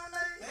 పెద్దాన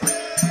ఉన్నది.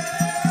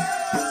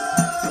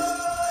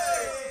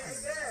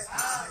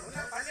 ఉన్న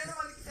 12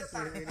 మందికి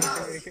చెప్తాను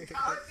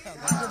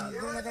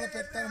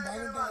పెట్టాను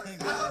బాగుంటుంది.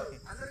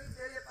 అందరికి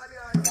పేరు చెప్పాలి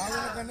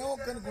బాగుండకనే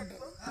ఒక్కనుకుంటా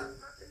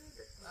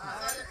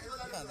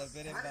అందరి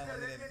పేరు చెప్తా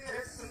మంది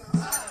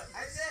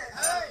అయితే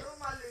నువ్వు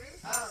మళ్ళీ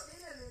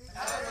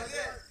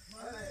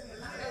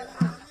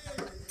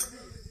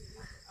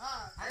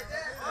అయితే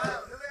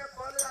నువ్వే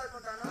కోళ్ళు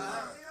చదువుకుంటాను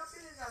నేను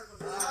పిల్లిని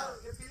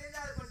చదువుకుంటాను. పిల్లిని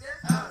చదువుకుంటే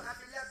నా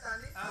పిల్లి వస్తాను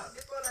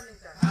నీ కోళ్ళు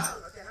అందించాను.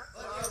 ఓకేనా?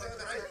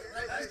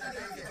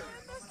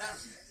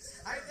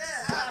 అయితే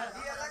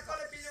ఈ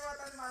ఎల్లకోళ్ళ పిల్లి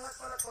పోతాను మళ్ళా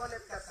కోళ్ళు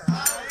ఎత్తుకొస్తాను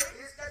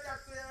తీసుకొచ్చి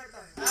అట్టుకు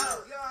పెడతాను.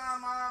 ఇక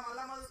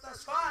మళ్ళా మదుతా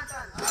షో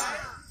అంటాను.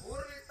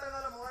 ఊరు ఇస్తాను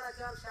వాళ్ళ మూడు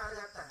వచ్చారు షార్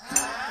చెప్తాను.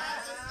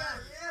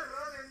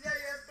 రోజు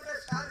ఎంజాయ్ చేసుకుంటే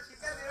షార్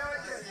చికెన్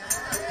తినవచ్చు.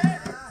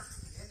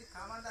 ఏంటి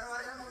కామన్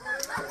తర్వాత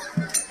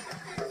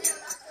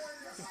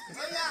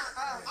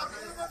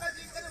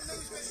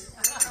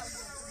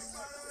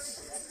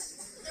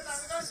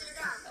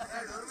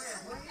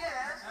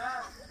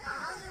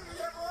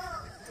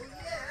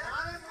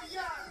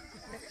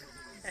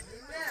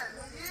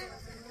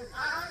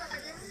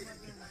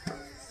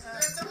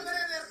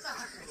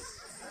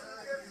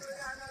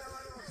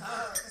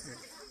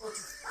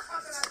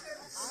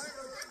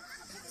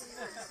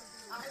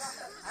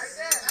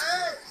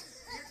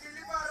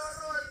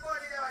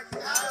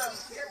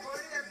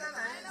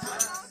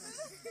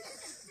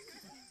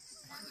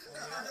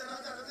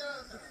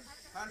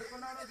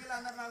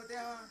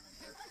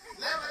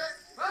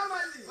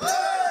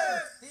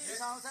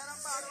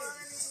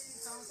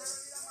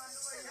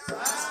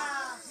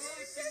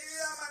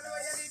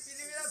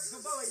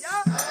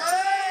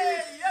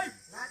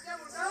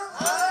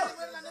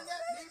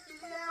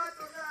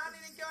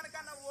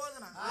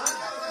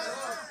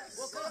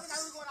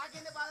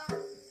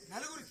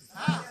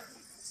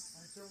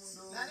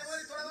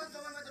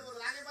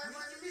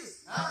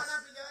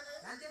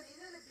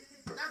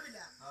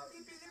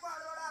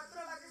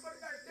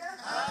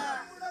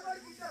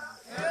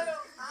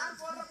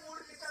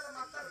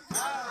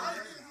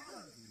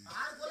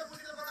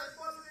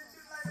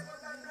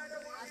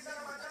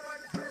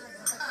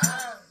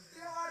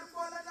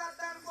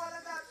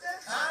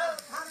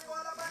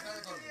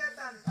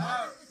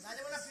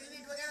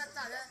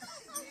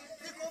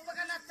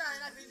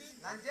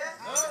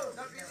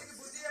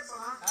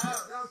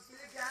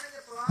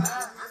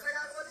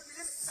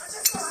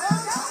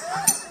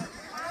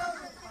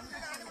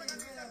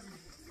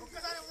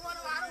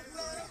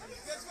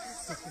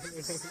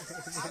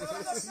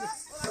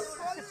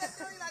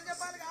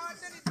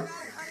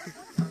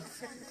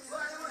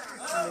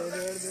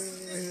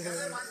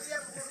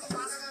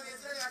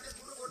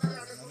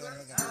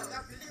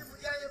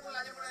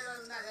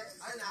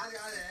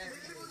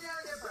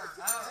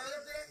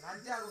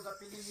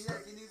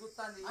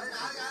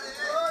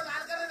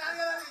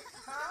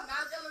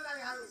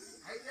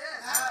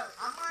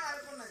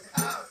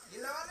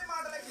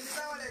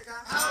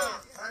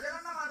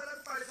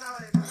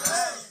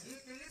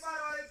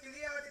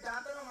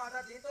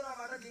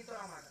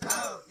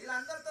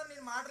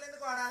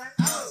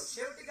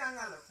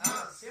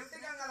చెమటి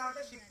గంగలం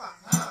అంటే షిప్ప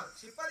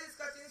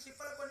తీసుకొచ్చింది.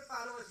 షిప్పలో కొన్ని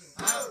పాలు వచ్చింది.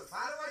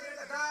 పాలు వచ్చిన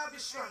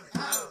విశ్వం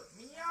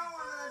మియావు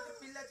అన్నదంటే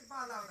పిల్లచ్చి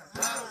పాలు తాగుతాను.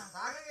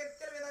 తాగగా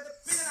ఎత్తుకెళ్ళి ఏంటంటే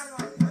పిల్లి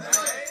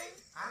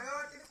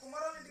అనగబట్టింది.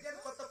 కుమ్మరోళ్ళ ఇంటికి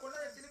వెళ్ళి కొత్త కుండ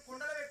తెచ్చింది.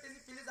 కుండలో పెట్టింది.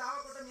 పిల్లి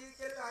దావకుండా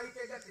మీదికి వెళ్ళి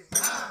ఆగిపోయి కట్టింది.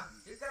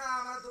 ఇక్కడ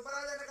మన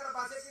దుబ్బరాజు అంటే ఇక్కడ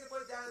బస్ ఎక్కింది.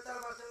 పోయి జాగ్రత్తల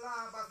బస్సులో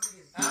బస్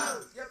దిగింది.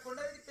 ఇక కుండ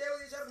మీద పేరు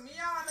తీశారు.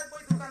 మియావు అన్నది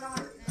పోయి దుకాణం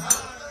అంటే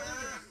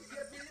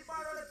ఇక పిల్లి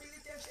పాడు పిల్లి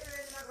టెన్షన్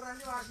వేసి నాకు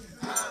రండి వాసింది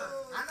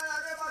అన్నది.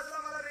 అదే బస్సులో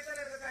మళ్ళీ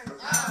రిటర్న్ ఎక్కకైనా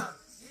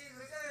ఈ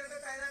రిటర్న్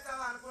ఎక్కకైనాక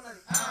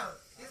అనుకున్నది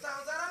ఈ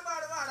సంవత్సరం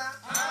పాడు వాడా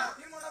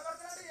ఈ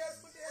మునపడుతున్నట్టు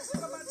వేసుకుంటే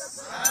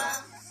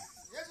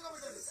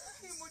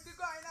ఈ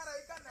ముడ్డికో ఆయన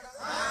రైక్ అన్నాడా,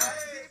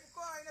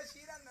 దీపుకో ఆయన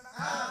చీర అన్నాడా,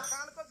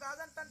 కాలుకో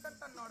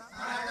గాజంటన్నాడా,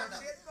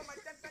 చేతికో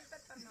మట్టి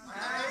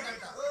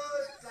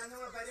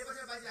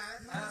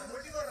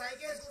ముట్టికో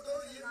రైక్ వేసుకుంటూ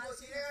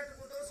చీర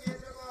కట్టుకుంటూ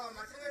చేతికో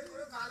మట్టి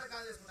పెట్టుకుంటూ కాళ్ళ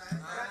కాలు చేసుకుంటా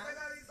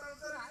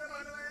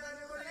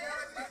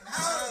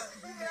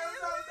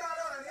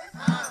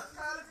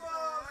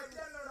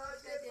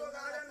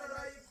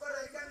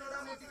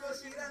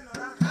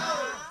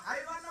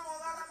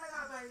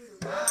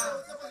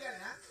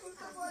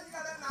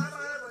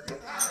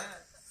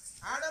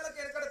ఆడోళ్ళకి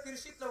ఎక్కడ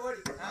పిరిషిట్లో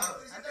ఓడి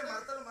అంటే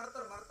మరతలు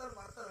మరతలు మరతలు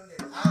మరతలు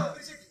ఉండేది.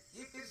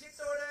 ఈ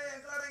పిరిషిట్లో ఓడే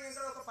ఎంకలాడ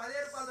ఇంకా ఒక 10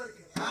 రూపాయలు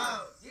దొరికింది.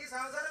 ఈ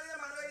సంవత్సరం మీద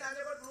మనం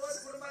అన్ని కొట్టి రోజు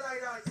కుటుంబాలు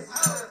 5 అవుతాయి.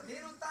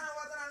 నేను ఉత్తానం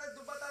పోతాను అనే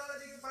దుబ్బతాలలో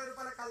దిగి 10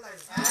 రూపాయల కల్లా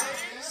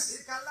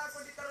ఇది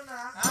కల్లాకుంటే ఇక్కడ ఉన్నా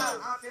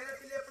ఆ పేద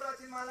పిల్లి ఎప్పుడు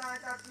వచ్చింది మళ్ళీ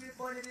అంటే అటు మీద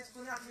పోనీ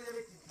తీసుకుని అటు మీద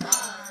పెట్టింది.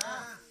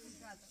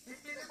 ఈ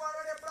పిల్లి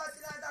పోవడం ఎప్పుడు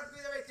వచ్చింది అంటే అటు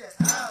మీద పెట్టారు.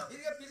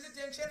 ఇది పిల్లి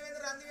జంక్షన్ మీద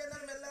రంది మీద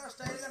మెల్లగా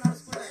స్టైల్ గా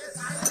నడుచుకుంటాయి.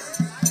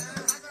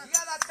 ఇక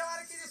అది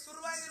వచ్చేవారికి ఇది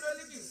సురువైంది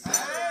లొల్లికి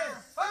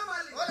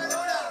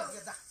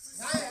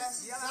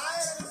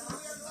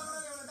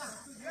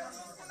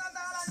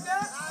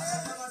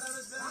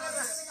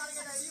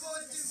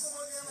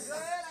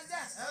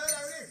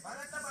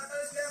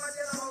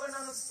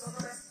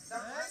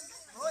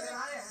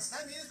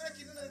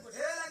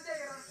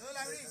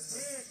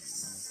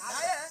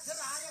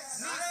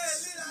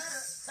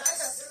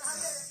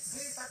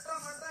నీ చట్టం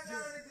మంత్రం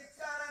కానీ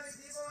దిక్కాలని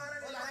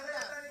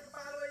దీపవాలని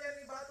పాలు పోయాలి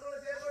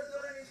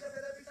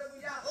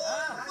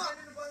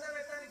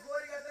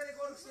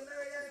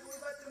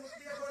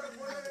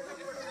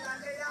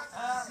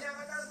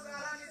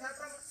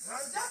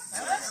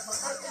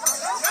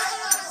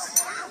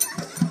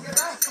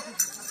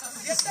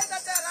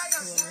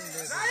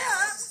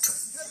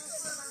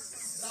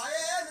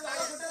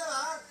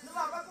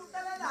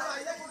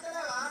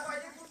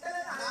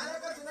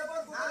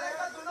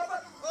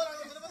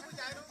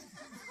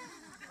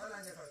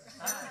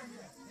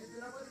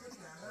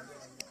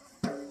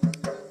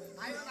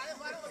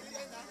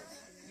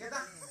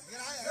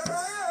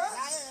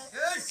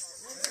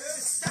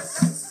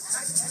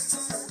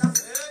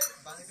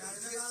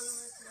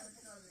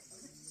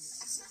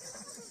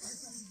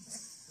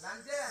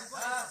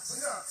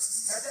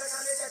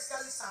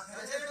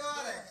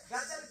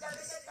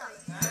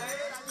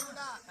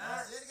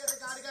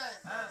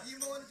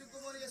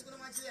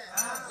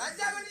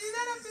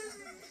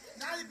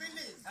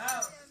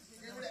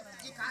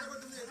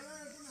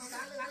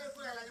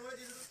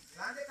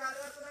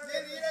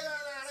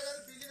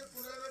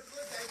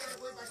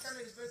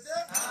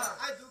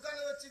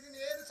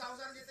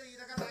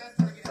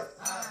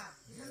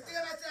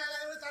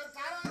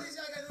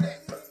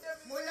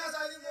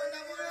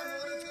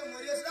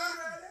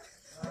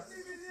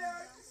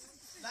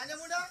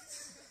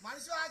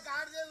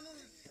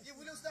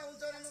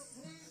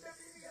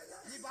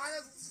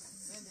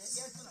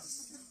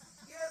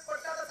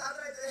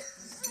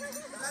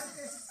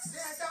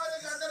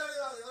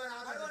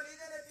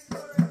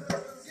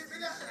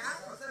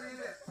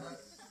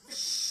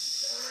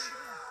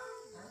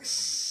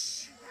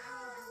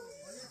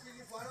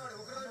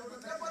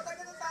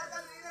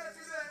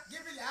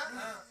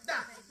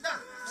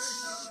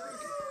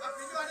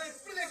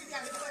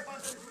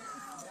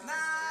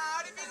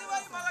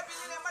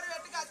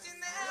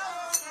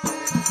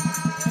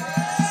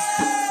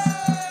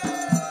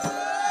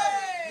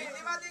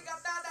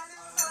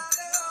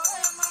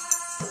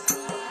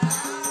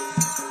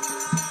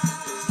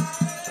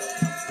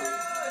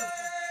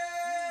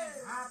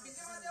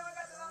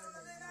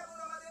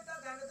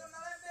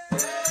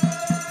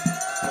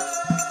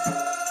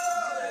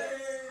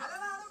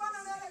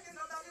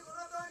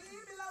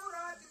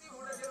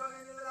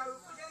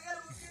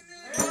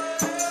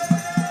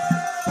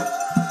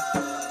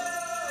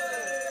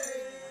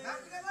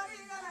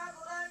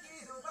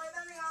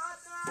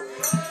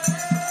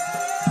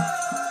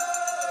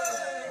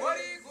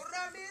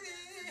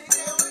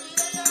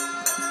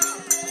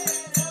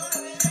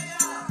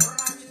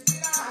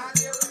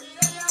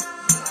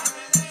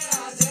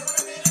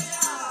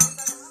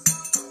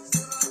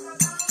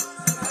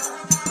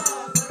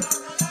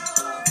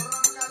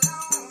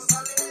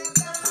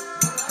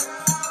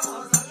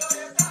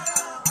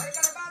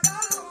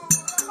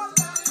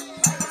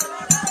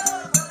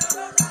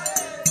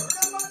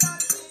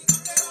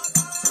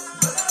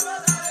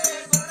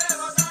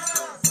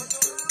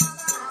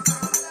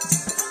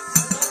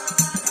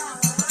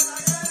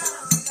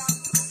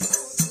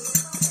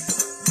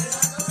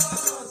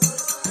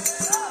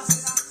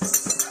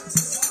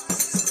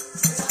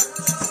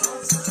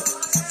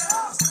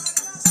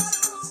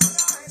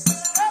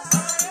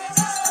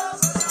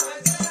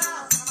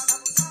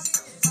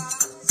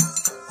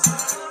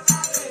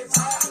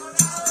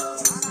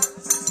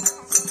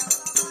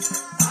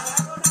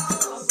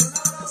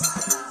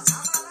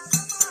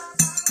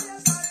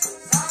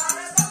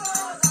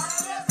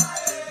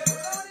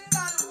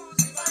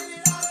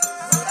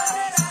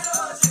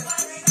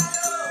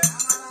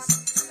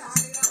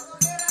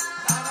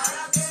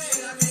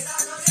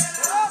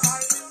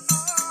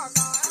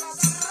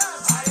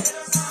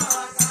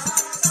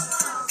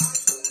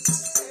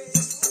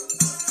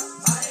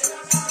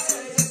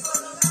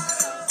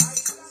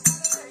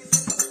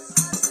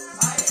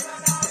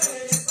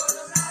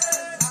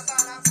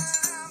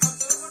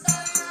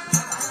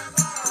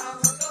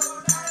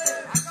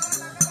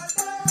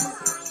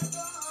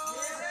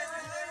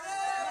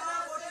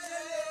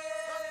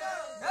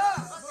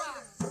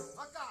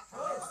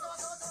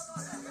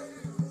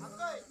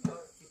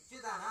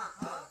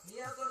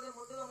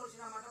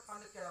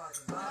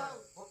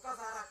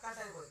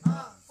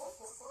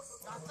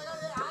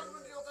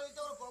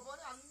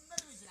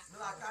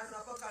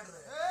ఒక్కొక్క కాడు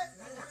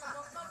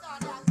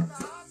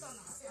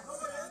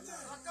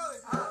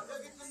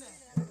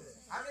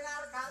అవి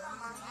నాలుగు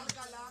కాళ్ళమ్మా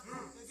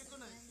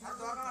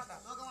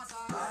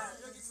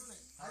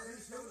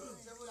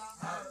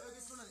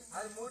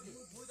అది మూతి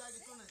అది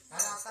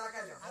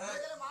అత్తలకాయలు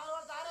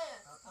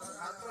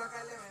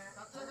అత్తలకాయలేమే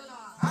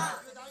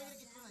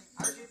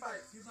అది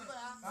చిప్పాయి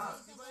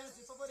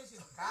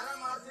కాలం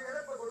మార్చి కదా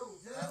ఇప్పుడు గొడుగు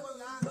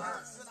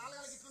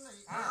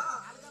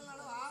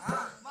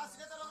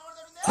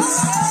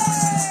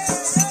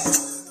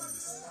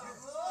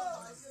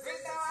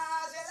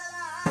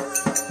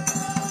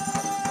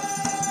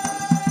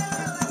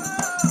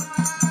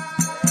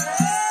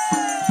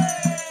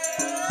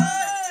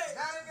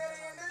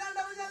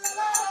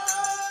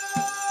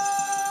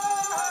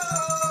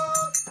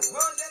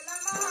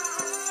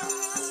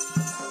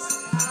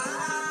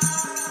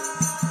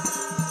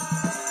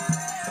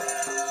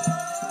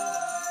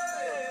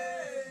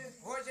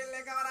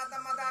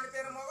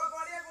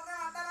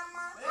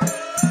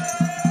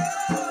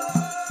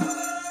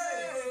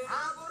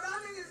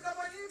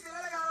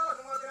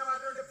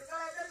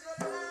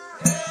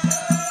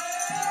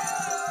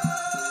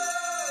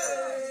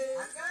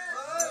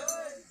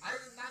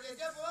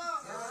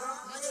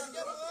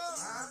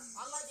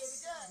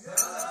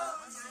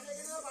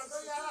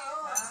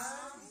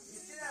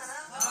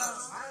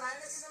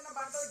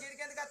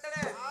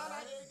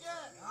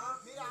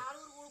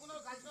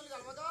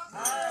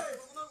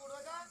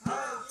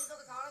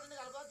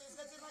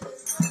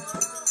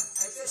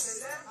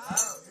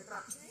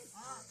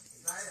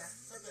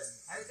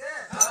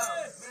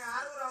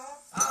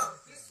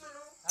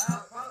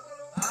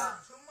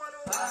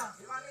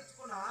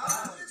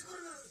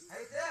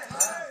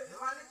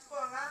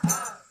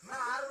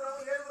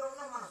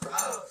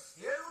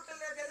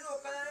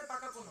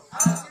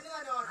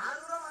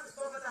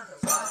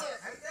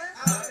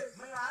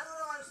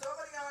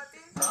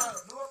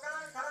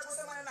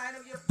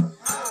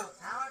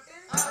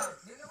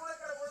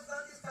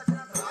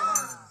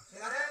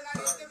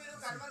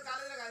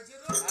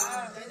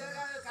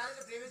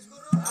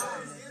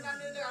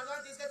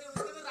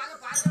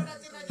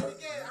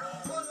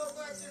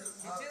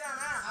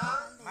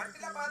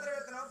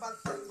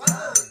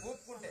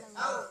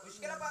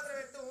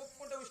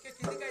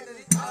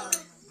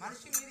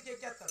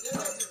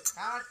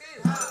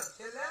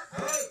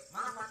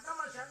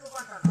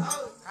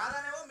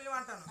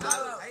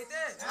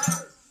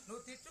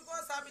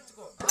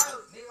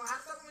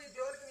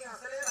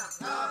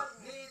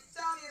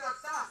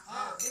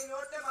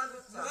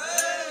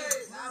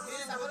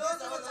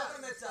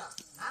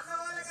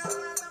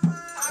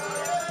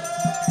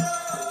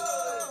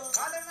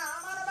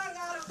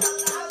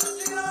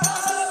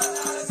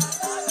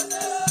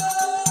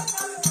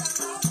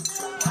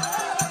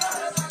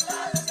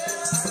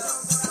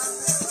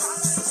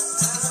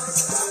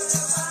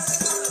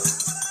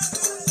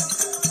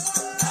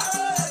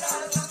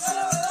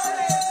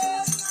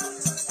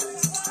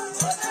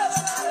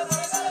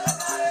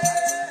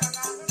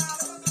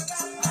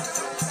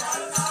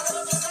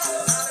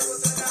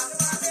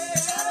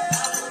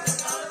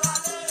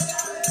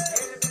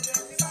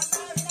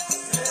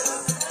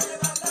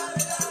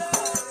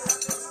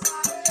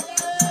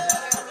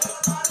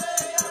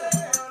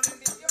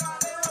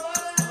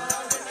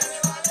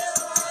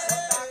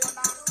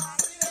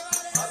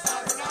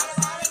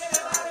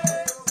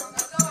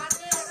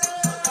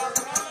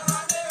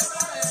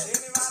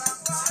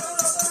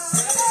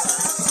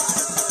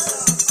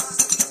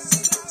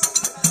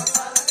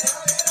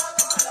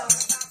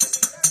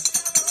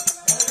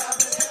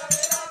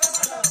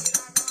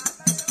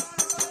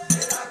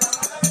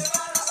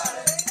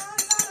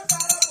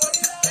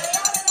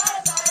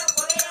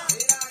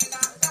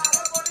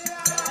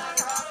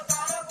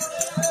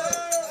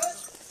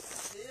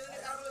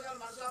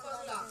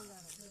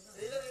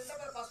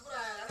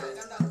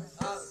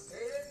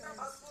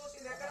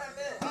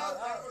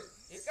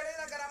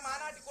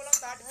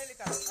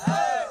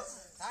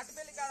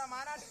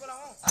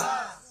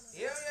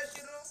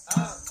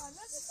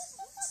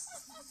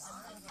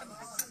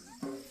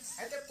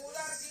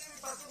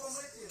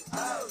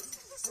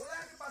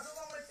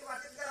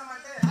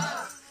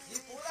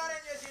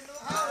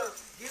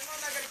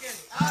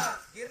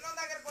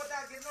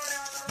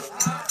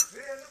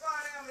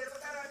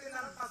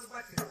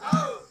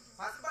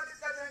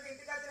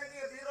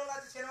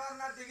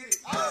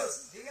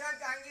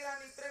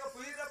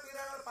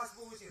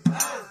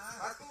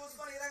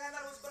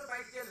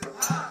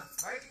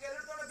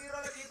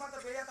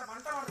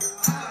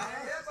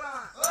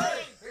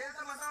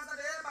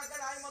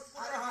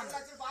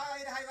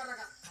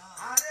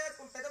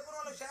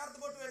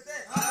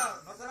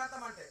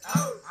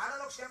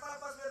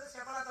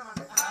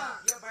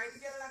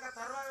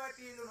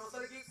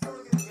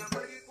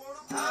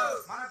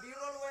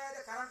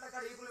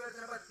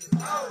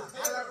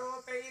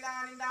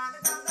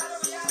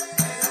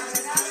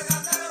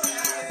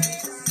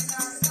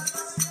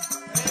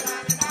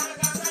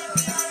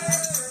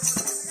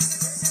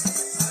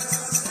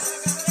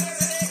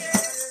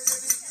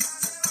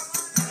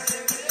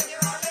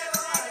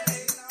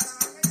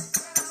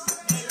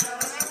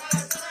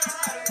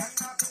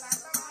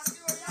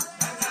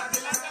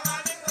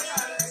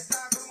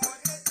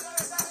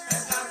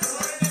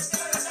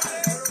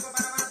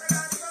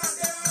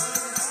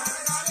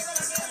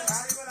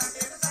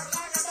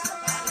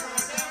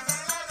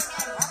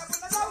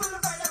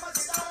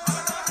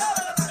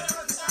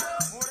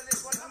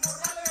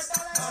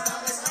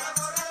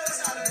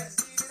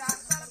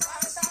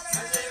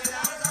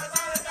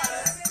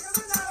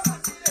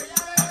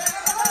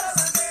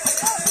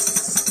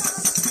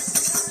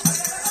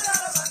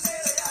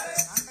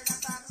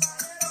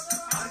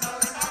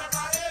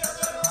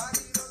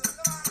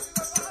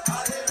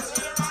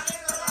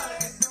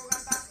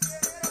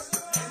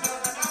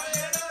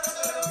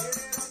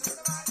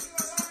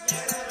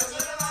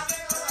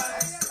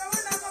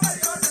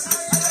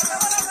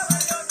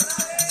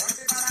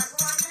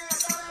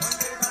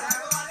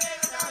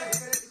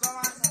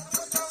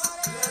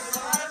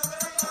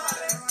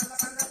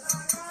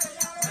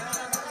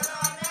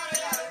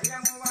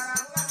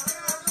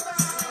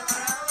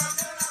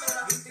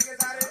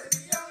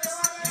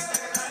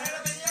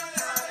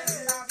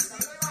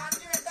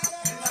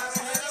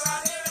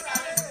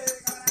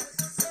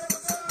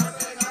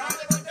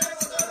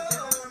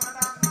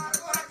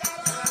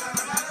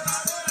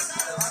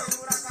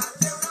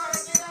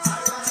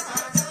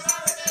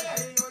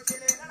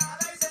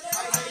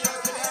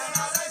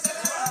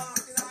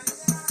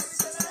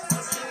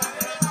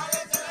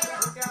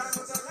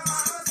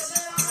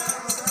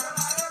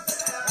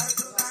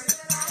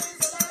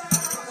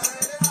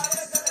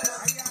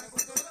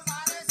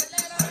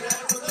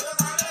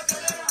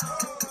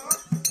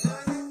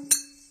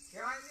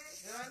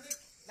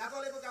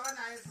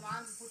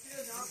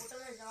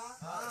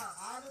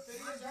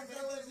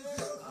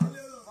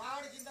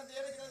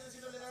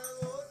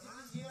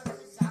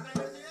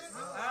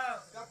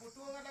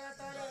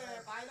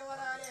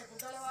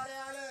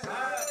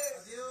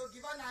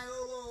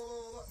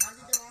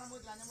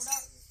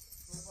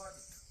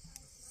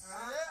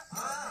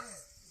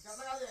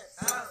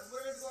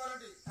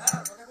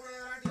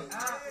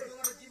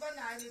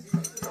ఆయన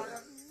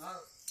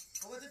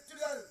ఒక తిట్టుడు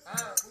కాదు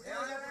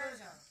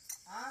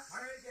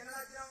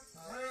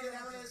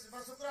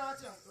శుక్రవారం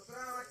వచ్చినాం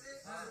శుక్రవారం వచ్చి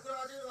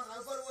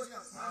రవికోలు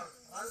పోసినాం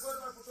రవికోలు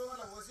మన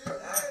పుట్టుకోల పోసి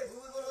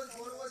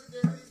కోలు పోసి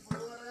దేవుడి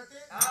పుట్టుకోల కట్టి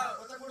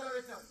కొత్త కూడలు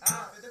పెట్టినాం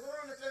పెద్ద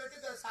కూడలు నెట్లో పెట్టి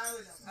సాయం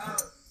వెళ్ళాం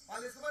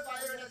వాళ్ళు తీసుకుపోయి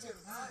పాయ పెట్టారు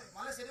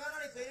మళ్ళీ శనివారం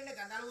నాడు పేరుండే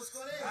గండాలు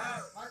పూసుకొని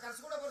వాళ్ళు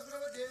కలిసి కూడా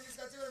పరుచుకుంటే దేవుని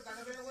తీసుకొచ్చి గండ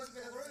పేరు పోసి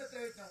పెద్ద కూడా నెట్లో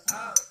పెట్టినాం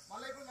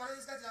మళ్ళీ ఇప్పుడు మళ్ళీ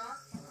తీసుకొచ్చా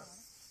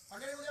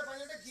 12 రోజుల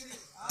పని అంటే గిది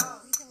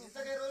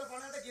ఇంతకే రోజుల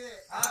పని అంటే గిదే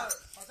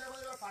 10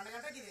 రోజుల పండుగ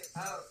అంటే గిదే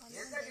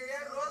ఎంత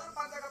 7 రోజులు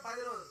పండగ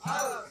 10 రోజులు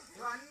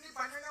ఇవన్నీ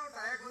పండుగ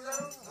ఉంటాయి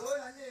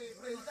అన్ని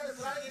ఇప్పుడు ఇంత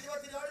దూరానికి ఎన్ని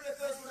తిరిగి వాడు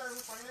ఎక్కువ వేసుకుంటారు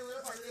 12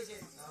 రోజులు పండుగ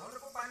చేసేది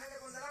అవునుకు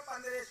 12 కుందర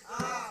 12 వేసి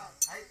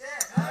అయితే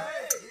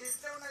ఇది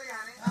ఇష్టం ఉన్నది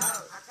కానీ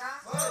అక్క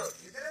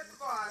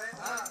ఇద్దరెత్తుకోవాలి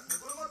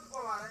ముగ్గురు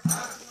మొత్తుకోవాలి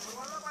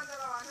ముగ్గురు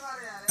పండుగ అని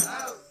వారేయాలి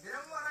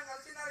దినం వారం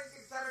కలిసినారు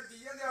ఇంటికి సరే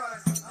బియ్యం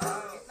తేవాలండి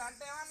ఇట్లా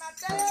అంటే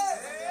ఏమన్నట్టే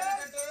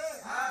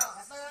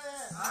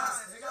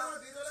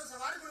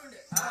సవారి గుడి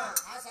ఉండే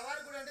ఆ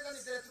సవారి గుడి అంటే దాన్ని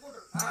ఇద్దరు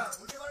ఎత్తుకుంటారు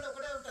ఉండి వాళ్ళు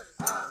ఒకటే ఉంటది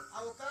ఆ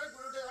ఒక్కరికి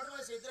గుడి ఉంటే కాబట్టి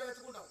మనం ఇద్దరు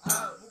ఎత్తుకుంటాం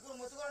ముగ్గురు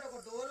మొత్తుకోవడం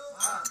ఒక డోలు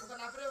ఒక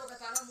నపరే ఒక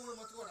తన 3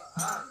 మొత్తుకోవడం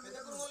పెద్ద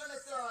గురువులను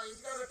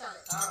ఇంటికాడ పెట్టాలి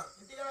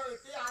ఇంటికాడ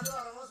పెట్టి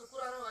ఆదివారం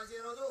శుక్రవారం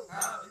కలిసి రోజు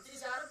ఇంటికి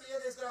సారు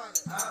బియ్యం తీసుకురావాలి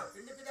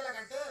పిండి పిద్దల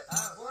కంటే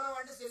బోనం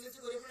వంటి చెల్లించి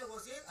గురిపిల్ల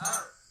కోసి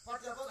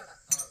పట్టుకపోగట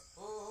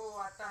ఓహో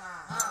అట్టనా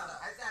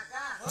అయితే అక్క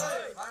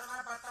వాళ్ళు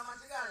మన పట్ట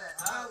మంచి కాదు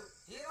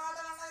ఈ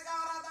మాటలు అన్నది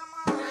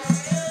కావరాదమ్మా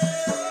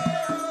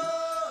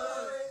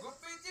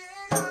గుప్పించి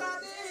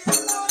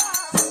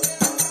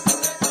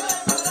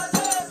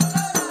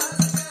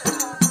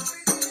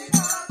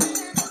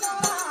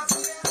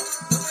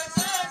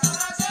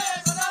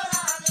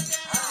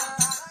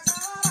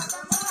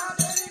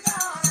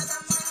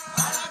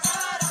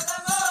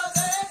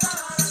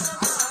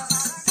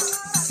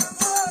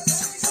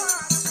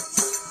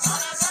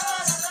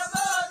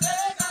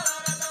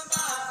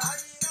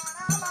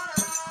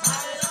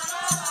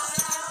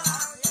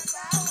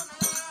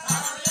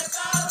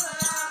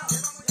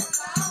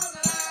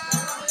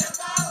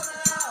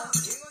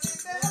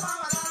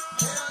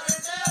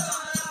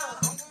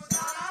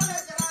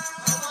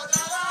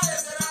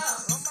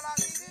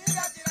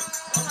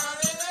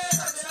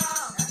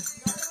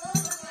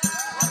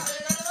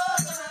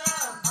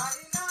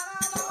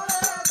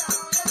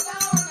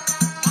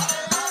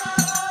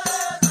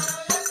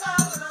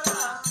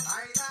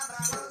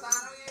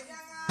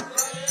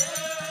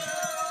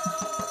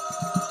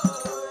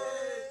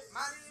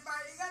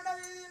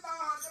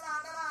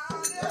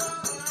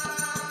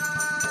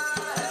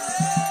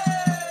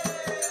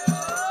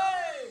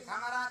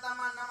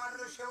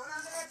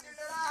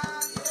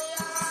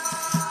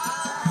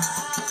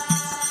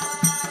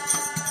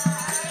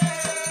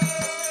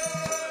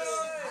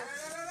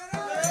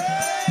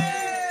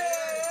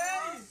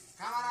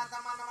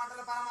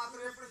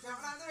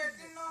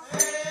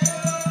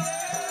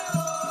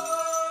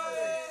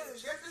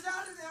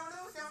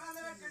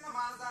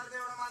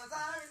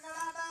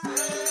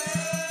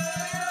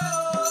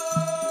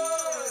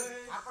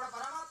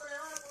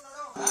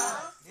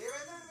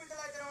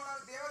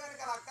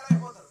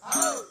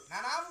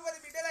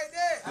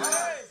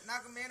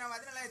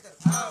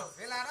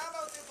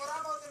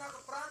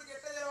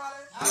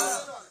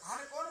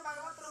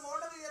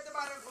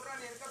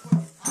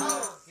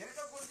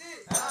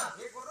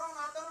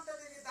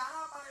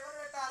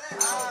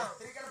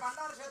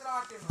Banddari చేతులు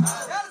పట్టిండు